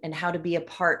 and how to be a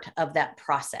part of that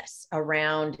process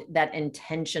around that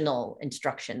intentional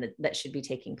instruction that should be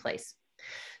taking place.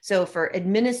 So for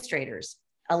administrators,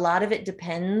 a lot of it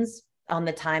depends on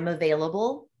the time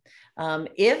available.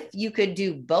 If you could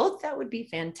do both, that would be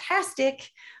fantastic.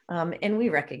 And we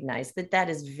recognize that that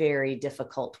is very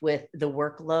difficult with the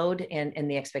workload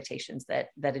and the expectations that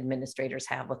administrators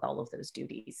have with all of those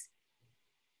duties.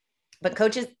 But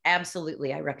coaches,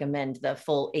 absolutely, I recommend the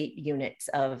full 8 units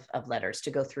of LETRS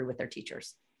to go through with their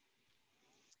teachers.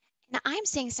 Now, I'm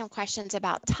seeing some questions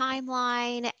about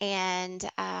timeline and,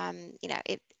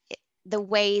 the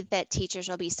way that teachers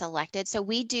will be selected. So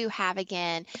we do have,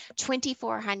 again,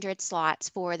 2,400 slots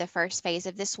for the first phase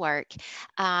of this work.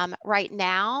 Right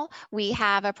now, we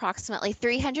have approximately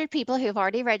 300 people who've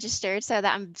already registered, so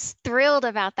that I'm thrilled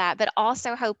about that, but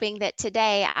also hoping that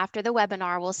today, after the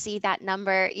webinar, we'll see that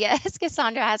number. Yes,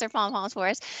 Cassandra has her palm palms for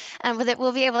us, that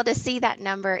we'll be able to see that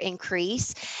number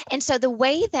increase. And so the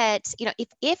way that,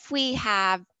 if we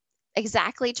have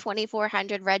exactly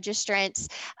 2,400 registrants,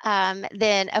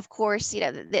 then of course,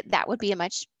 that would be a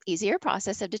much easier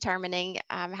process of determining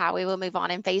how we will move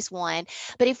on in phase 1.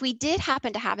 But if we did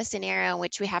happen to have a scenario in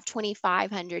which we have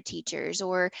 2,500 teachers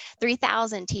or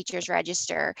 3,000 teachers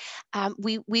register,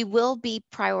 we will be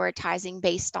prioritizing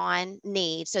based on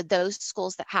need. So those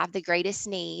schools that have the greatest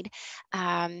need,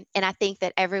 and I think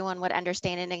that everyone would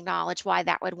understand and acknowledge why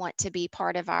that would want to be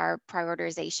part of our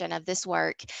prioritization of this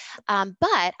work.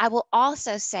 But I will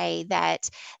also say that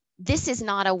this is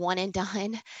not a one and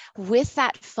done. With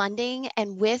that funding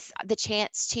and with the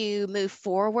chance to move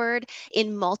forward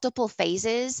in multiple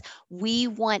phases, we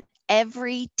want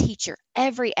every teacher,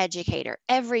 every educator,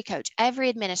 every coach, every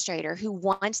administrator who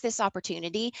wants this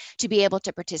opportunity to be able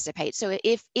to participate. So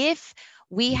if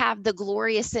we have the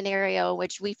glorious scenario in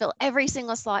which we fill every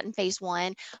single slot in phase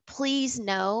 1, please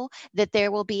know that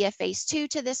there will be a phase 2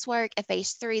 to this work, a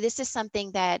phase 3. This is something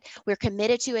that we're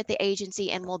committed to at the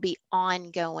agency and will be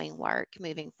ongoing work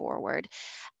moving forward.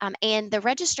 And the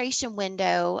registration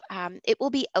window, it will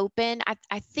be open.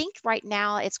 I think right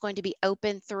now it's going to be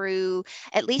open through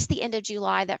at least the end of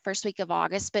July, that first week of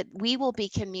August, but we will be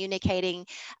communicating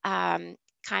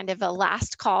kind of a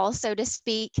last call, so to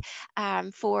speak,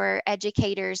 for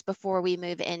educators before we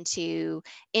move into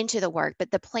the work.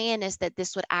 But the plan is that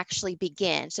this would actually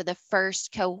begin. So the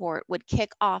first cohort would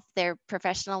kick off their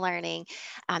professional learning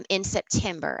in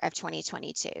September of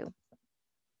 2022.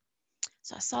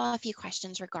 So I saw a few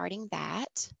questions regarding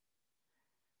that.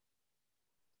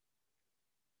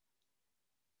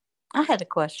 I had a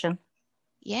question.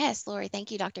 Yes, Lori. Thank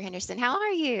you, Dr. Henderson. How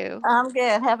are you? I'm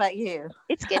good. How about you?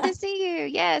 It's good to see you.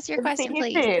 Yes, your question,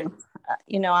 please. Too.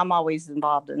 You know, I'm always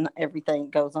involved in everything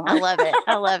that goes on. I love it.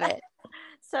 I love it.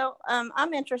 So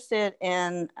I'm interested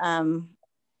in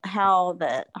how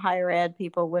the higher ed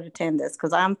people would attend this,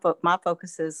 because my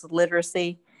focus is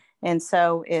literacy, and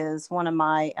so is one of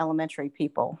my elementary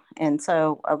people. And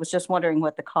so I was just wondering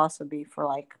what the cost would be for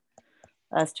like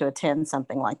us to attend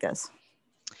something like this.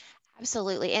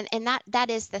 Absolutely. And that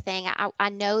is the thing. I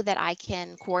know that I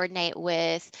can coordinate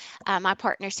with my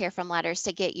partners here from LETRS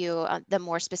to get you the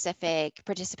more specific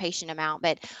participation amount,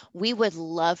 but we would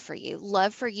love for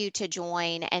you to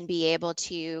join and be able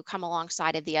to come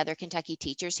alongside of the other Kentucky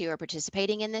teachers who are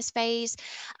participating in this phase.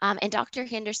 And Dr.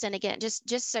 Henderson, again,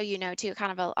 just so you know, too,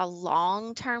 kind of a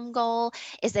long-term goal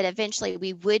is that eventually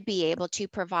we would be able to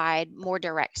provide more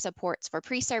direct supports for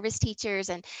pre-service teachers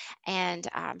and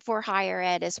for higher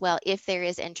ed as well, if there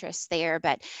is interest there.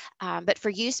 But for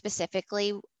you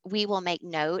specifically, we will make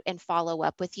note and follow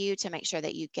up with you to make sure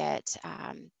that you get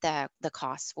the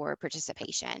costs for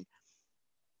participation.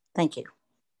 Thank you.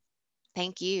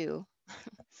 Thank you.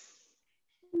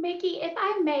 Mickey, if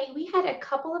I may, we had a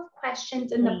couple of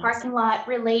questions in the parking lot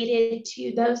related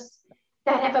to those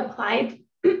that have applied,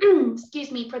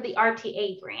 excuse me, for the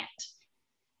RTA grant.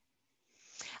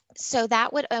 So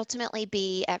that would ultimately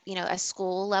be a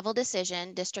school level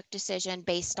decision, district decision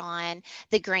based on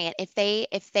the grant. If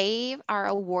they are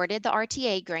awarded the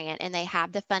RTA grant and they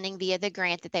have the funding via the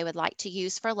grant that they would like to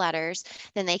use for LETRS,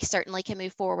 then they certainly can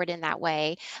move forward in that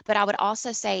way. But I would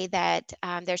also say that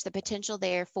there's the potential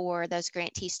there for those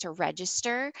grantees to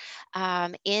register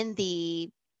in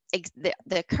the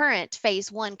current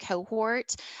phase 1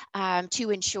 cohort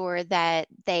to ensure that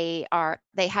they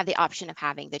have the option of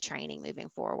having the training moving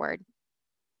forward.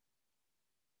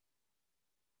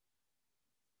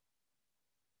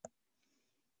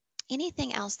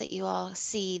 Anything else that you all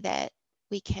see that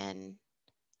we can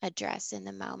address in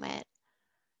the moment?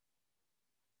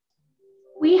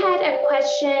 We had a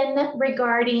question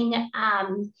regarding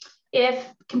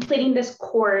if completing this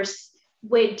course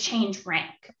would change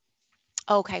rank.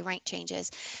 Okay, rank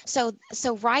changes. So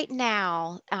right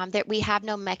now that we have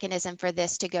no mechanism for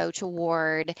this to go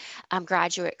toward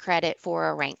graduate credit for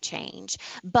a rank change,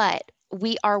 but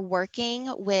we are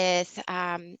working with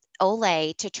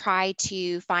OLE to try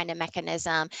to find a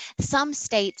mechanism. Some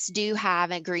states do have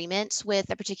agreements with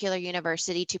a particular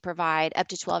university to provide up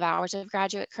to 12 hours of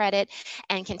graduate credit,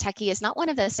 and Kentucky is not one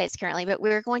of those states currently, but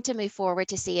we're going to move forward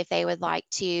to see if they would like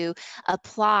to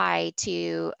apply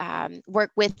to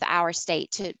work with our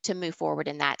state to move forward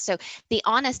in that. So the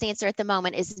honest answer at the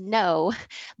moment is no,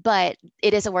 but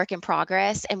it is a work in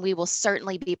progress, and we will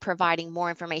certainly be providing more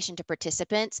information to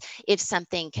participants if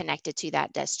something connected to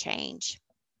that does change.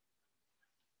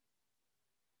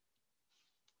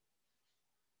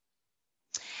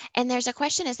 And there's a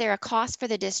question, is there a cost for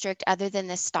the district other than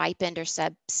the stipend or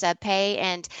sub pay?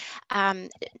 And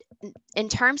in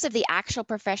terms of the actual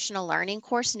professional learning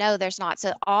course, no, there's not.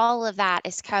 So all of that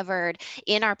is covered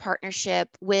in our partnership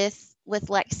with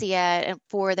Lexia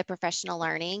for the professional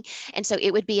learning. And so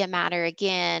it would be a matter,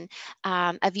 again,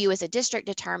 of you as a district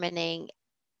determining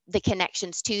the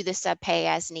connections to the sub pay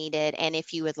as needed, and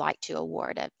if you would like to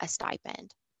award a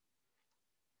stipend.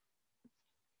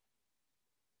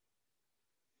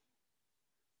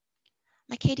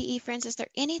 My KDE friends, is there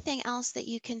anything else that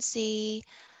you can see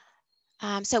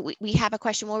So we have a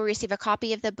question, will we receive a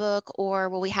copy of the book or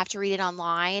will we have to read it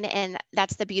online? And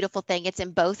that's the beautiful thing. It's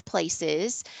in both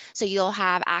places. So you'll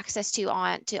have access to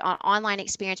an online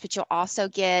experience, but you'll also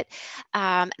get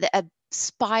a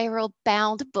spiral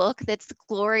bound book that's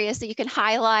glorious that you can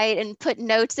highlight and put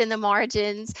notes in the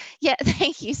margins. Yeah,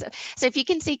 thank you. So if you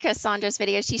can see Cassandra's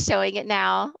video, she's showing it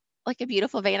now like a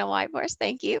beautiful Vanna Whitehorse.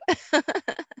 Thank you.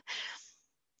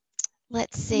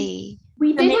 Let's see.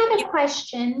 We did have a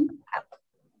question.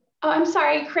 Oh, I'm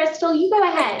sorry, Crystal, you go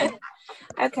ahead.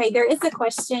 Okay, there is a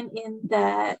question in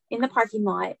the parking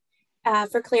lot.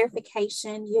 For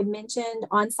clarification, you had mentioned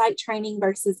on-site training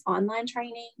versus online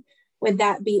training. Would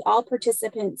that be all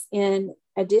participants in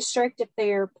a district if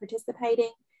they're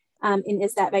participating? And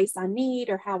is that based on need,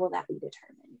 or how will that be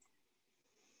determined?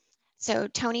 So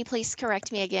Tony, please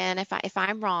correct me again if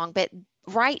I'm wrong, but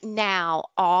right now,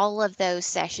 all of those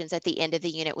sessions at the end of the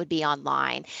unit would be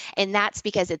online. And that's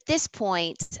because at this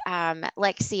point,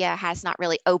 Lexia has not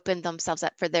really opened themselves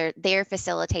up for their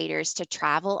facilitators to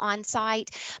travel on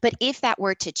site. But if that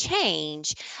were to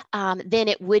change, then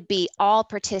it would be all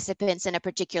participants in a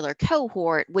particular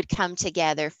cohort would come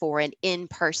together for an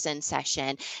in-person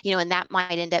session, and that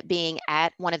might end up being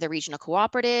at one of the regional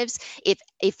cooperatives.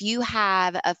 If you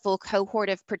have a full cohort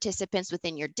of participants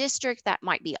within your district, that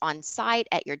might be on site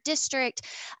at your district.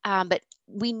 But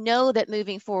we know that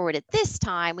moving forward at this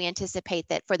time, we anticipate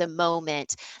that for the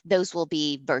moment, those will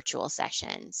be virtual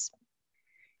sessions.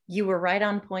 You were right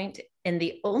on point. And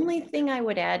the only thing I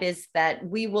would add is that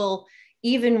we will,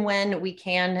 even when we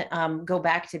can go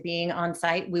back to being on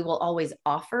site, we will always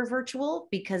offer virtual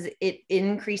because it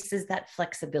increases that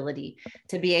flexibility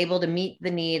to be able to meet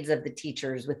the needs of the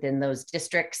teachers within those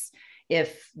districts.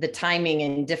 If the timing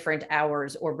in different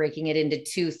hours or breaking it into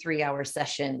 2-3 hour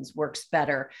sessions works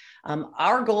better.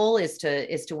 Our goal is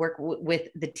to work with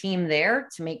the team there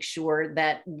to make sure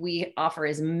that we offer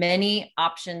as many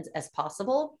options as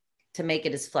possible to make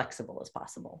it as flexible as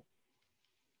possible.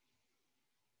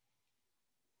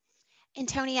 And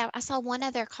Tony, I saw one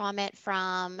other comment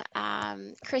from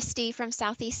Christy from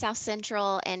Southeast South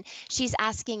Central, and she's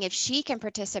asking if she can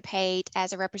participate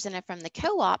as a representative from the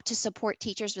co-op to support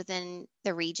teachers within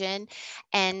the region.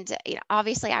 And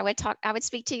obviously I would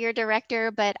speak to your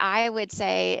director, but I would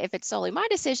say if it's solely my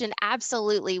decision,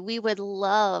 absolutely, we would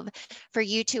love for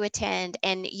you to attend.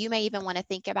 And you may even want to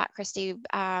think about, Christy,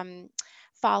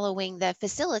 following the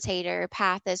facilitator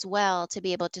path as well to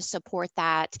be able to support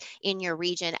that in your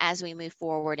region as we move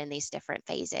forward in these different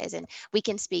phases. And we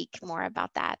can speak more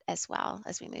about that as well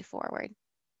as we move forward.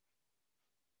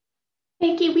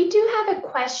 Thank you. We do have a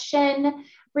question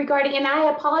regarding, and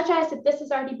I apologize if this has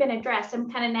already been addressed.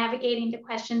 I'm kind of navigating the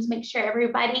questions, make sure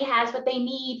everybody has what they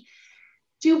need.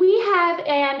 Do we have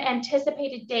an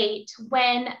anticipated date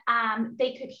when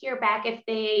they could hear back if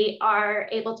they are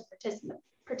able to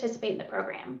participate in the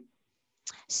program?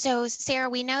 So Sarah,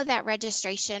 we know that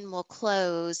registration will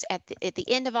close at the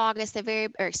end of August, at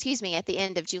the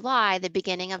end of July, the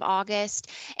beginning of August.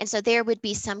 And so there would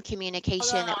be some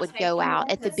communication that would go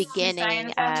out at the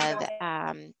beginning of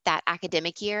that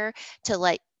academic year to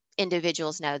let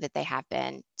individuals know that they have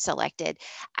been selected.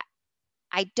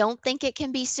 I don't think it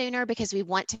can be sooner because we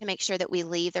want to make sure that we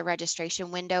leave the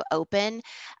registration window open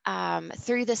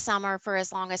through the summer for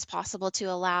as long as possible to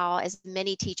allow as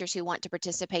many teachers who want to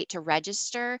participate to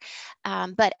register.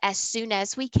 But as soon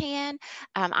as we can,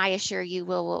 I assure you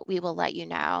we will let you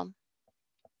know.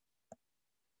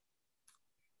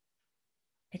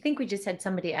 I think we just had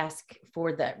somebody ask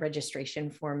for that registration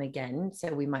form again.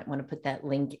 So we might want to put that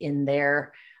link in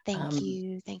there. Thank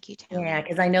you, Tony. Yeah,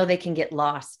 because I know they can get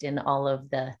lost in all of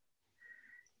the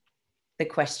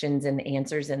questions and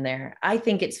answers in there. I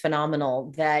think it's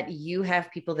phenomenal that you have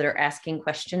people that are asking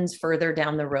questions further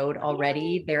down the road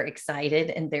already. They're excited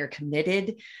and they're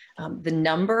committed. The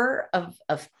number of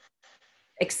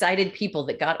excited people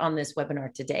that got on this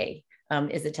webinar today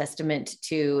is a testament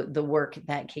to the work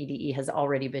that KDE has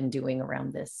already been doing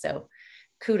around this. So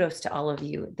kudos to all of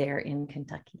you there in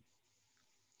Kentucky.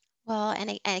 Well,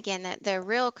 and again, the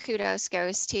real kudos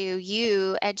goes to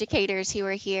you educators who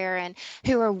are here and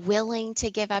who are willing to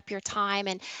give up your time.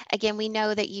 And again, we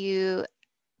know that you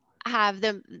have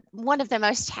one of the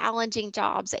most challenging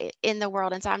jobs in the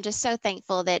world. And so I'm just so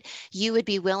thankful that you would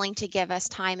be willing to give us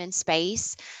time and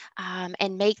space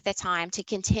and make the time to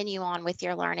continue on with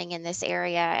your learning in this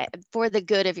area for the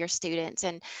good of your students.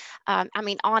 And I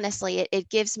mean, honestly, it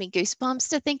gives me goosebumps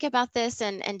to think about this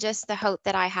and just the hope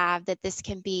that I have that this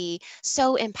can be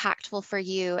so impactful for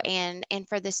you and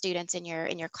for the students in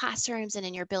your classrooms and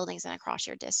in your buildings and across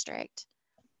your district.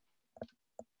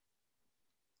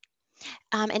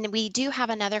 And we do have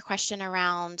another question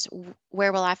around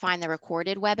where will I find the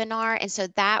recorded webinar? And so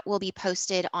that will be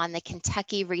posted on the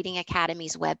Kentucky Reading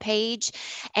Academies webpage.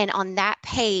 And on that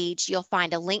page, you'll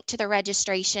find a link to the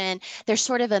registration. There's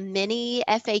sort of a mini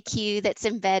FAQ that's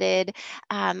embedded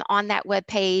on that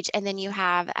webpage. And then you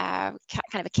have kind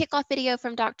of a kickoff video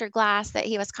from Dr. Glass that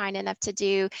he was kind enough to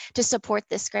do to support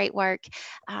this great work.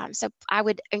 So I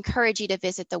would encourage you to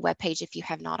visit the webpage if you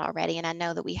have not already. And I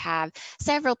know that we have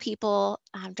several people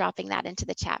dropping that into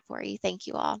the chat for you. Thank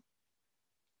you all.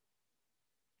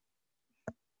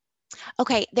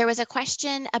 Okay, there was a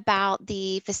question about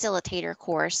the facilitator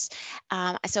course.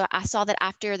 So I saw that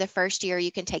after the first year,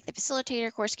 you can take the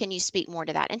facilitator course. Can you speak more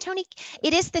to that? And Tony,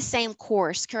 it is the same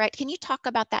course, correct? Can you talk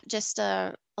about that just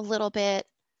a little bit?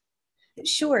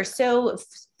 Sure. So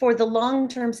for the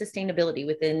long-term sustainability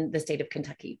within the state of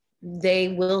Kentucky, they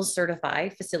will certify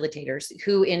facilitators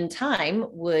who in time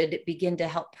would begin to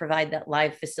help provide that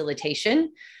live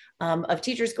facilitation of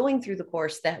teachers going through the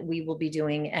course that we will be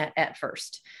doing at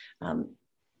first.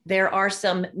 There are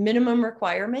some minimum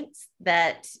requirements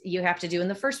that you have to do. And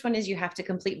the first one is you have to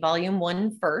complete volume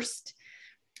 1 first.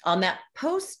 On that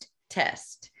post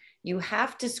test, you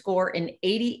have to score an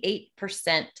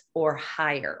 88% or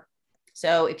higher.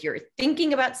 So if you're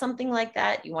thinking about something like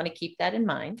that, you want to keep that in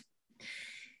mind.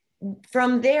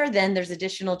 From there, then there's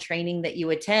additional training that you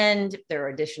attend. There are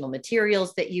additional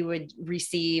materials that you would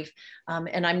receive.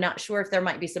 And I'm not sure if there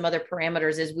might be some other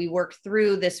parameters as we work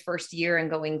through this first year and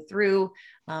going through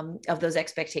of those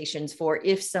expectations for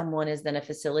if someone is then a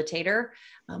facilitator,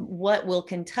 what will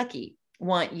Kentucky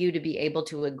want you to be able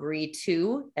to agree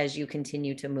to as you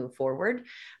continue to move forward.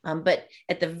 But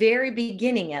at the very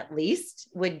beginning, at least,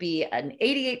 would be an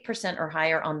 88% or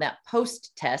higher on that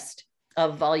post test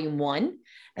of volume 1.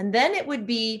 And then it would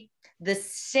be the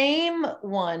same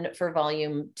one for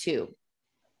volume 2.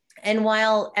 And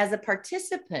while as a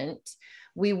participant,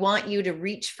 we want you to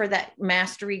reach for that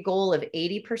mastery goal of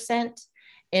 80%,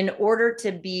 in order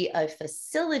to be a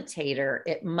facilitator,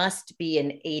 it must be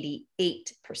an 88%.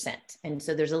 And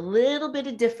so there's a little bit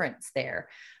of difference there.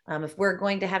 If we're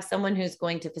going to have someone who's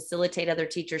going to facilitate other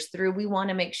teachers through, we want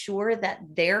to make sure that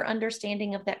their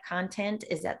understanding of that content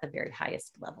is at the very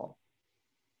highest level.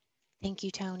 Thank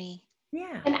you, Tony.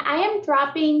 Yeah. And I am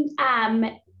dropping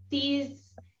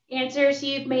these answers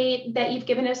you've made that you've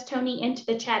given us, Tony, into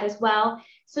the chat as well.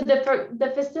 So the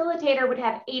facilitator would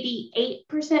have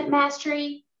 88%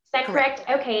 mastery. Is that correct?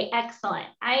 Okay, excellent.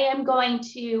 I am going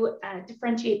to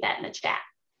differentiate that in the chat.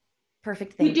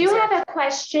 Perfect. We do have a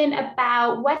question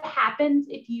about what happens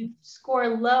if you score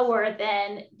lower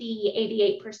than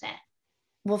the 88%.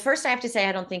 Well, first I have to say,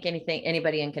 I don't think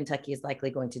anybody in Kentucky is likely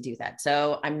going to do that.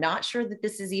 So I'm not sure that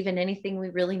this is even anything we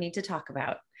really need to talk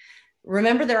about.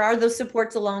 Remember, there are those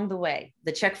supports along the way,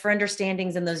 the check for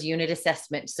understandings and those unit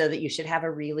assessments, so that you should have a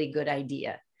really good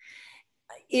idea.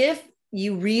 If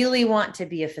you really want to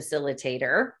be a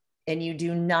facilitator and you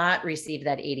do not receive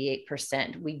that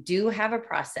 88%, we do have a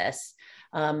process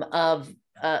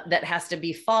that has to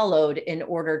be followed in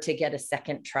order to get a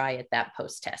second try at that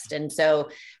post test. And so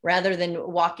rather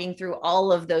than walking through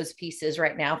all of those pieces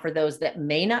right now, for those that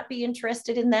may not be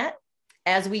interested in that,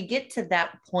 as we get to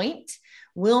that point,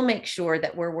 we'll make sure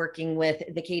that we're working with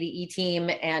the KDE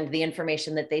team and the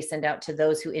information that they send out to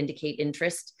those who indicate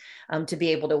interest to be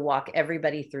able to walk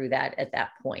everybody through that at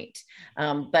that point.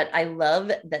 But I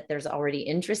love that there's already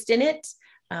interest in it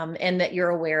and that you're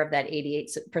aware of that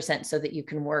 88% so that you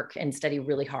can work and study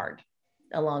really hard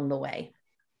along the way.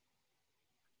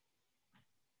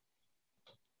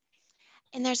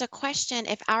 And there's a question,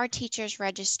 if our teachers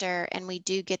register and we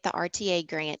do get the RTA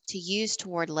grant to use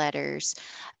toward LETRS,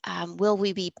 will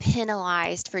we be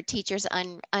penalized for teachers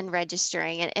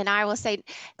unregistering? And I will say,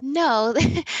 no,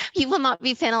 you will not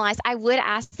be penalized. I would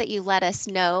ask that you let us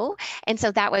know. And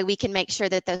so that way we can make sure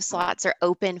that those slots are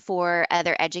open for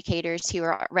other educators who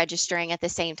are registering at the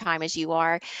same time as you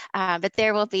are. But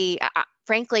there will be,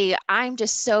 frankly, I'm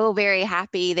just so very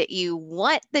happy that you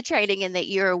want the training and that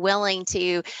you're willing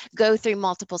to go through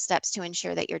multiple steps to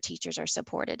ensure that your teachers are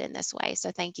supported in this way.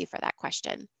 So thank you for that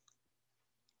question.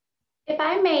 If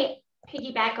I may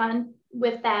piggyback on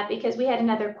with that, because we had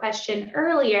another question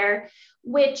earlier,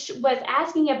 which was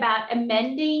asking about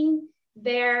amending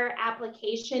their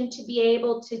application to be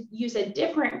able to use a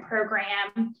different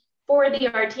program for the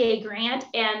RTA grant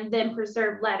and then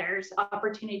preserve LETRS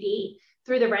opportunity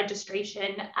through the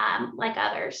registration like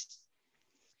others.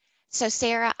 So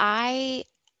Sarah, I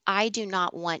do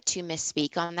not want to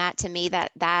misspeak on that. To me,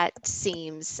 that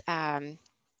seems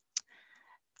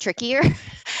trickier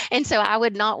And so I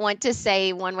would not want to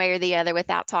say one way or the other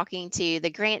without talking to the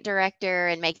grant director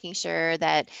and making sure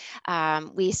that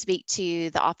we speak to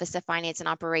the Office of Finance and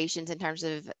Operations in terms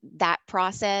of that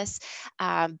process.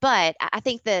 But I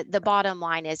think the bottom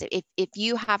line is if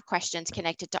you have questions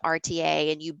connected to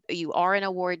RTA and you are an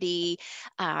awardee,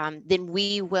 then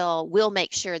we'll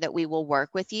make sure that we will work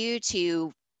with you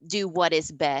to do what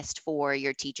is best for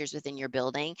your teachers within your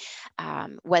building,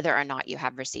 whether or not you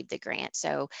have received the grant.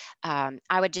 So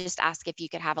I would just ask if you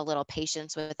could have a little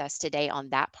patience with us today on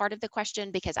that part of the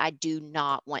question, because I do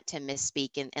not want to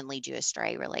misspeak and lead you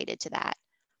astray related to that.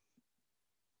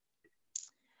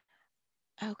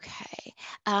 Okay,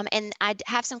 and I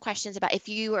have some questions about if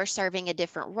you are serving a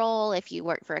different role, if you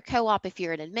work for a co-op, if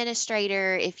you're an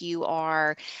administrator, if you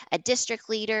are a district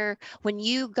leader. When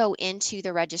you go into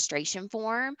the registration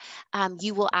form,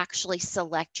 you will actually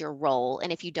select your role.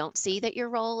 And if you don't see that your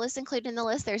role is included in the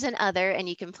list, there's an other, and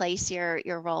you can place your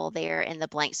role there in the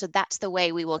blank. So that's the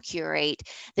way we will curate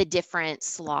the different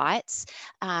slots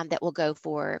that will go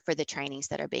for the trainings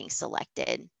that are being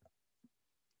selected.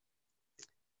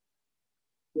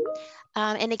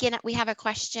 And again, we have a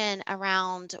question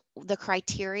around the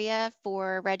criteria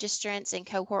for registrants in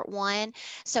cohort 1.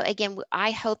 So again,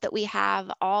 I hope that we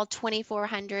have all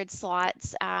 2,400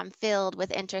 slots filled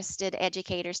with interested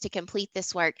educators to complete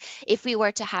this work. If we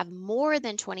were to have more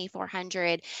than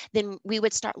 2,400, then we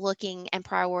would start looking and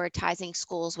prioritizing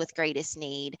schools with greatest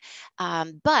need.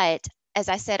 But as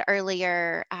I said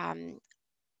earlier,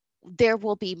 there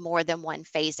will be more than one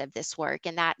phase of this work,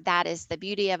 and that is the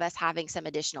beauty of us having some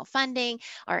additional funding,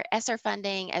 our ESSER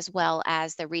funding, as well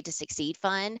as the Read to Succeed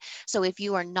fund. So if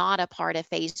you are not a part of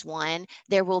phase 1,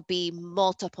 there will be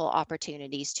multiple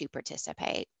opportunities to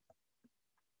participate.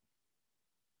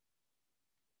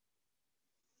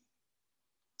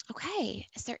 Okay,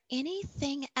 is there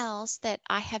anything else that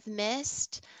I have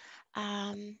missed,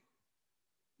 my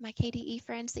KDE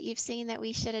friends, that you've seen that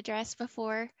we should address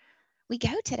before we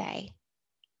go today?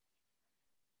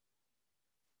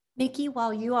 Nikki,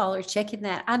 while you all are checking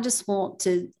that, I just want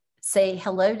to say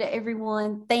hello to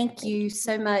everyone. Thank you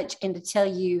so much, and to tell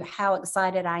you how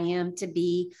excited I am to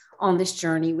be on this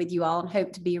journey with you all, and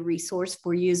hope to be a resource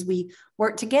for you as we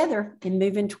work together in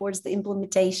moving towards the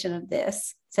implementation of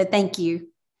this. So thank you.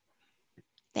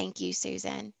 Thank you,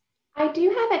 Susan. I do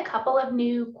have a couple of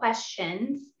new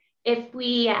questions if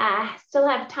we still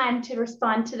have time to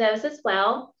respond to those as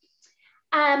well.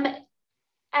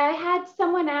 I had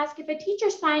someone ask if a teacher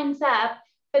signs up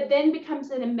but then becomes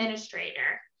an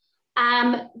administrator,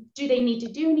 do they need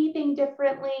to do anything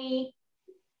differently?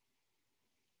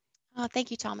 Oh,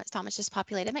 thank you, Thomas. Thomas just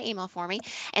populated my email for me.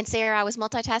 And Sarah, I was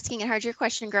multitasking and heard your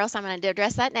question, girl, so I'm going to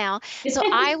address that now. So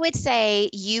I would say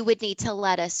you would need to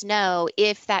let us know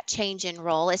if that change in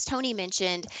role, as Tony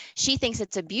mentioned, she thinks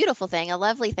it's a beautiful thing, a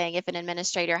lovely thing if an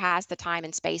administrator has the time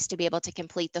and space to be able to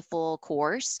complete the full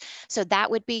course. So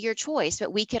that would be your choice,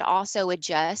 but we could also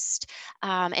adjust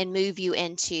and move you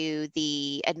into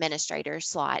the administrator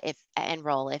slot and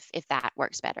role if that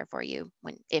works better for you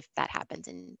if that happens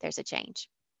and there's a change.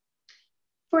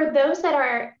 For those that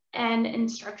are an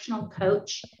instructional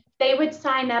coach, they would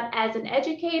sign up as an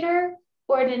educator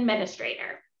or an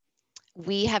administrator?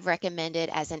 We have recommended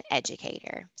as an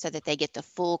educator so that they get the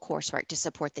full coursework to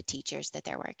support the teachers that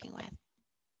they're working with.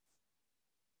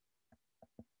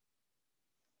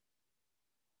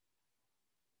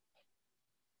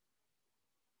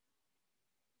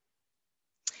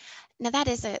 Now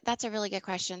that's a really good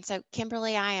question. So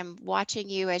Kimberly, I am watching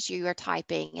you as you are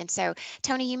typing. And so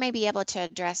Tony, you may be able to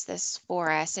address this for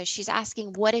us. So she's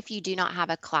asking, what if you do not have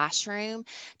a classroom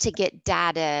to get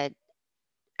data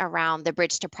around the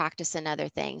bridge to practice and other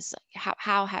things?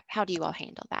 How do you all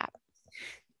handle that?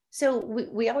 So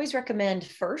we always recommend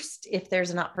first, if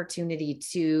there's an opportunity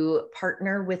to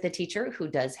partner with a teacher who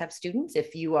does have students,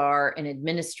 if you are an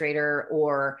administrator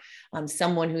or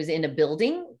someone who's in a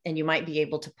building, and you might be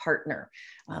able to partner.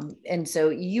 And so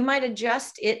you might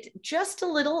adjust it just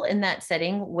a little in that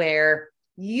setting where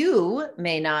you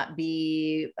may not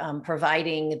be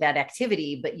providing that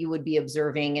activity, but you would be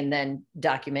observing and then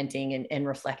documenting and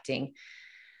reflecting.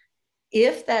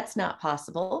 If that's not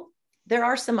possible, there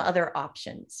are some other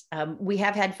options. We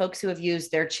have had folks who have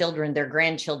used their children, their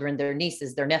grandchildren, their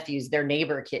nieces, their nephews, their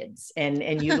neighbor kids, and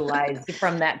utilized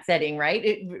from that setting,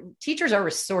 right? Teachers are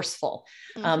resourceful.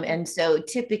 Mm-hmm. And so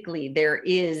typically there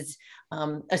is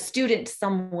a student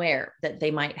somewhere that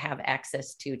they might have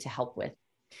access to help with.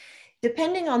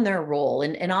 Depending on their role,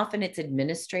 and often it's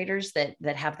administrators that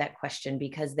have that question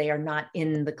because they are not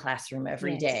in the classroom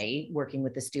every day working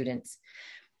with the students.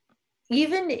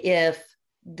 Even if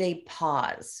they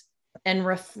pause and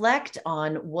reflect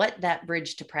on what that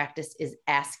bridge to practice is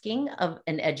asking of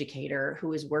an educator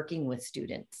who is working with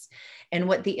students, and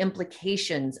what the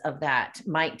implications of that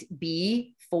might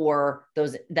be for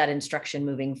that instruction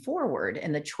moving forward,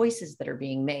 and the choices that are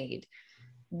being made.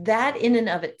 That in and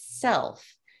of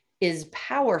itself is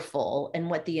powerful, and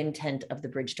what the intent of the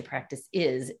bridge to practice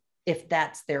is, if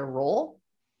that's their role.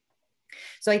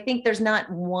 So I think there's not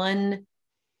one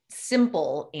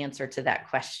simple answer to that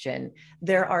question.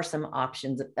 There are some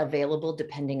options available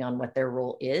depending on what their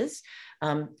role is.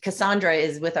 Cassandra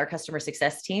is with our customer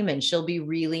success team, and she'll be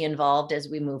really involved as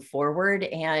we move forward.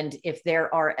 And if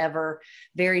there are ever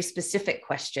very specific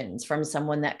questions from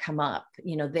someone that come up,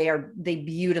 they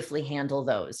beautifully handle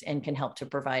those and can help to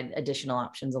provide additional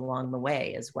options along the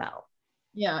way as well.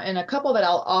 Yeah, and a couple that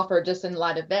I'll offer just in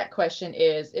light of that question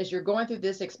is, as you're going through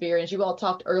this experience, you all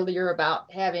talked earlier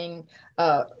about having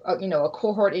a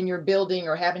cohort in your building,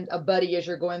 or having a buddy as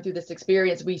you're going through this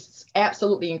experience. We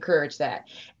absolutely encourage that.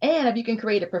 And if you can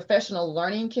create a professional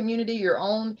learning community, your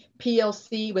own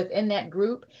PLC within that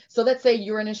group. So let's say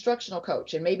you're an instructional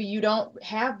coach and maybe you don't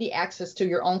have the access to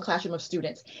your own classroom of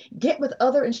students. Get with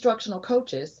other instructional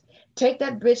coaches, take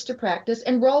that bridge to practice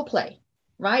and role play.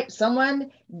 Right? Someone,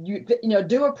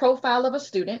 do a profile of a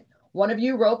student. One of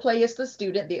you role play as the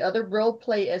student, the other role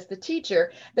play as the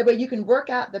teacher. That way you can work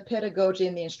out the pedagogy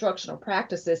and the instructional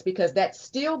practices, because that's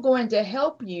still going to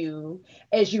help you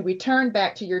as you return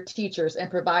back to your teachers and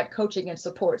provide coaching and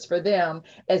supports for them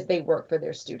as they work for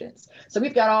their students. So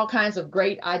we've got all kinds of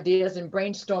great ideas and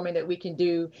brainstorming that we can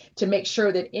do to make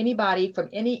sure that anybody from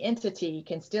any entity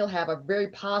can still have a very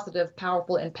positive,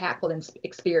 powerful, impactful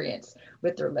experience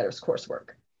with their LETRS coursework.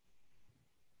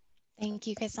 Thank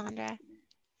you, Cassandra.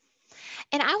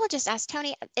 And I will just ask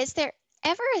Tony, is there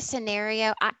ever a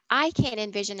scenario, I can't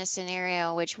envision a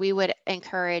scenario in which we would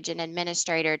encourage an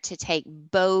administrator to take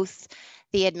both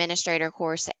the administrator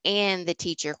course and the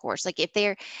teacher course? Like if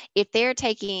they're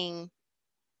taking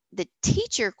the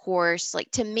teacher course,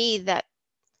 like to me that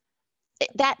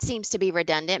seems to be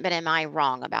redundant, but am I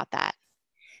wrong about that?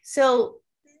 So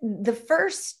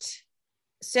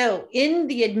in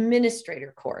the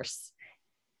administrator course,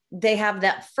 they have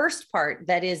that first part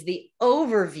that is the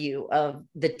overview of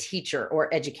the teacher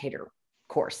or educator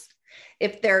course.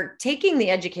 If they're taking the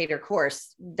educator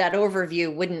course, that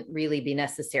overview wouldn't really be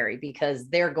necessary because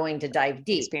they're going to dive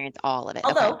deep. Experience all of it.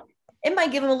 Although it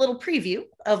might give them a little preview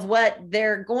of what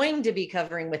they're going to be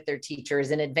covering with their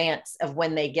teachers in advance of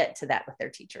when they get to that with their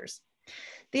teachers.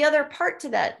 The other part to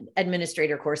that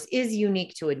administrator course is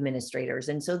unique to administrators.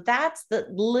 And so that's the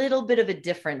little bit of a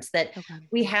difference that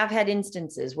we have had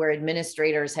instances where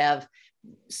administrators have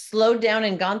slowed down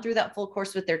and gone through that full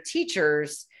course with their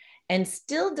teachers and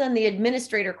still done the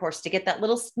administrator course to get that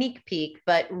little sneak peek,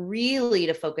 but really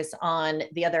to focus on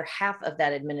the other half of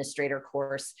that administrator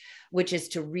course, which is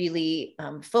to really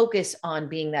focus on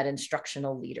being that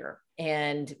instructional leader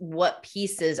and what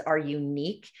pieces are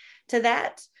unique to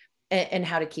that, and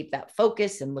how to keep that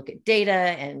focus and look at data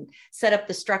and set up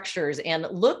the structures and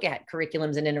look at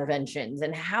curriculums and interventions.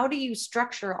 And how do you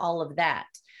structure all of that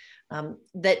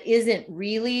that isn't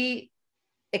really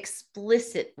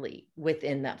explicitly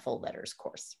within that full LETRS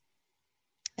course?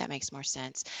 That makes more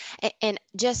sense. And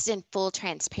just in full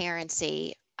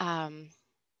transparency,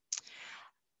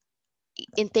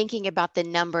 in thinking about the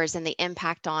numbers and the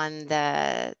impact on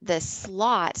the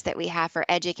slots that we have for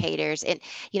educators, and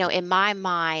in my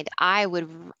mind, I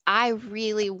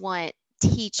really want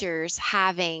teachers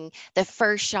having the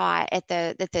first shot at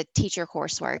the teacher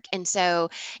coursework. And so,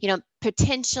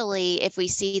 potentially if we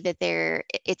see that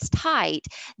it's tight,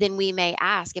 then we may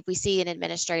ask, if we see an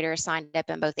administrator signed up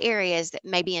in both areas, that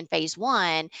maybe in phase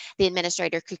one, the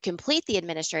administrator could complete the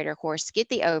administrator course, get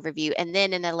the overview, and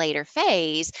then in a later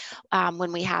phase,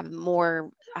 when we have more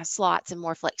slots and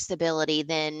more flexibility,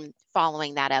 then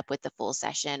following that up with the full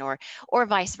session or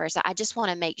vice versa. I just want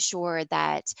to make sure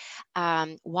that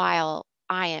while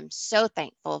I am so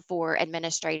thankful for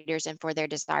administrators and for their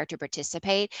desire to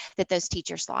participate, that those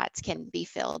teacher slots can be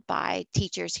filled by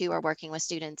teachers who are working with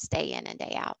students day in and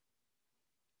day out.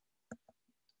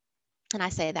 And I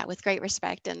say that with great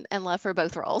respect and love for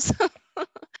both roles.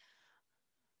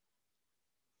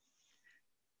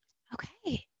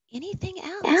 Okay, anything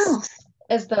else?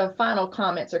 As the final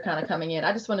comments are kind of coming in,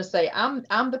 I just want to say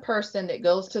I'm the person that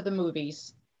goes to the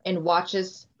movies and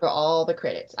watches for all the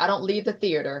credits. I don't leave the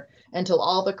theater until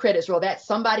all the credits roll. That's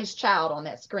somebody's child on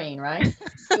that screen, right?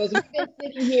 So as we've been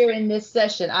sitting here in this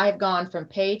session, I have gone from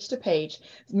page to page.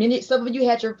 Some of you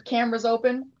had your cameras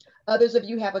open. Others of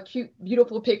you have a cute,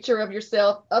 beautiful picture of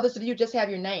yourself. Others of you just have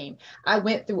your name. I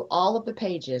went through all of the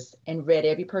pages and read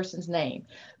every person's name.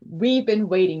 We've been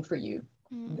waiting for you.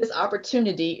 This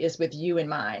opportunity is with you in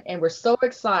mind. And we're so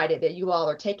excited that you all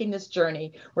are taking this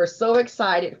journey. We're so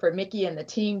excited for Mickey and the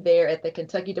team there at the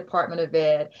Kentucky Department of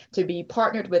Ed to be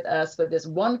partnered with us for this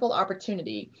wonderful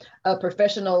opportunity of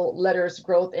professional LETRS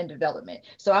growth and development.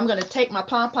 So I'm going to take my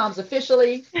pom-poms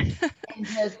officially and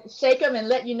just shake them and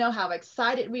let you know how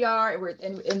excited we are.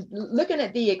 And looking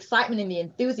at the excitement and the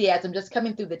enthusiasm just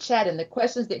coming through the chat and the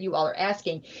questions that you all are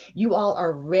asking, you all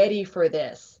are ready for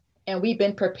this. And we've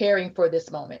been preparing for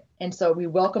this moment. And so we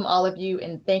welcome all of you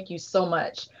and thank you so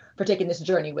much for taking this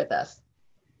journey with us.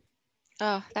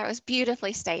 Oh, that was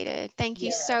beautifully stated. Thank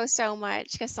you so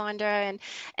much, Cassandra.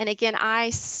 And again,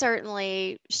 I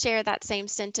certainly share that same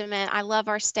sentiment. I love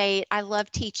our state. I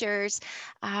love teachers.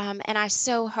 And I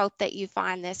so hope that you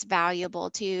find this valuable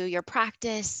to your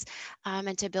practice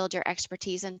and to build your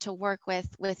expertise and to work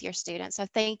with your students. So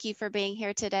thank you for being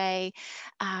here today.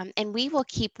 And we will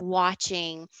keep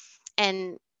watching.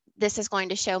 And this is going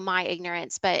to show my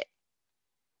ignorance, but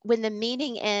when the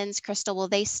meeting ends, Crystal, will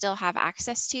they still have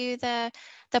access to the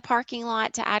parking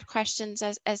lot to add questions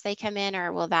as they come in,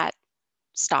 or will that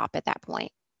stop at that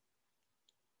point?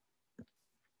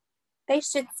 They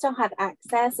should still have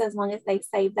access as long as they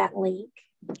save that link.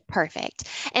 Perfect.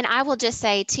 And I will just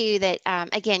say too that,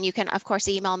 again, you can of course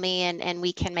email me and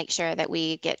we can make sure that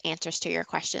we get answers to your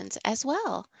questions as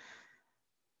well.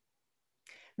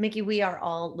 Mickey, we are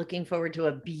all looking forward to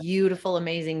a beautiful,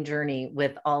 amazing journey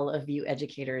with all of you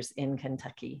educators in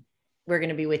Kentucky. We're going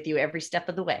to be with you every step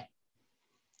of the way.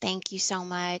 Thank you so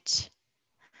much.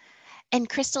 And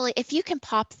Crystal, if you can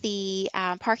pop the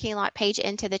parking lot page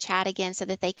into the chat again so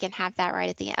that they can have that right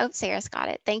at the end. Oh, Sarah's got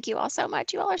it. Thank you all so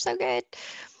much. You all are so good.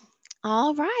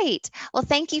 All right. Well,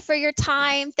 thank you for your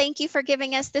time. Thank you for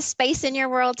giving us this space in your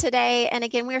world today. And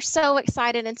again, we're so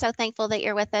excited and so thankful that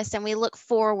you're with us. And we look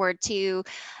forward to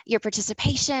your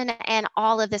participation and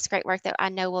all of this great work that I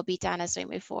know will be done as we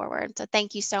move forward. So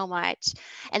thank you so much.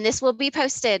 And this will be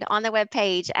posted on the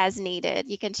webpage as needed.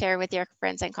 You can share with your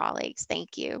friends and colleagues.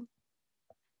 Thank you.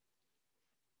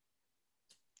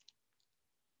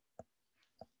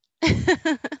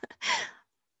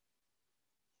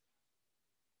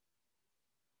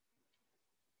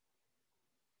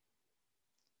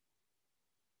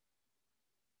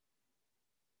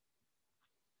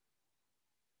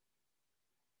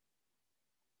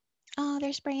 Oh,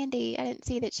 there's Brandy. I didn't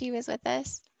see that she was with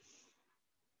us.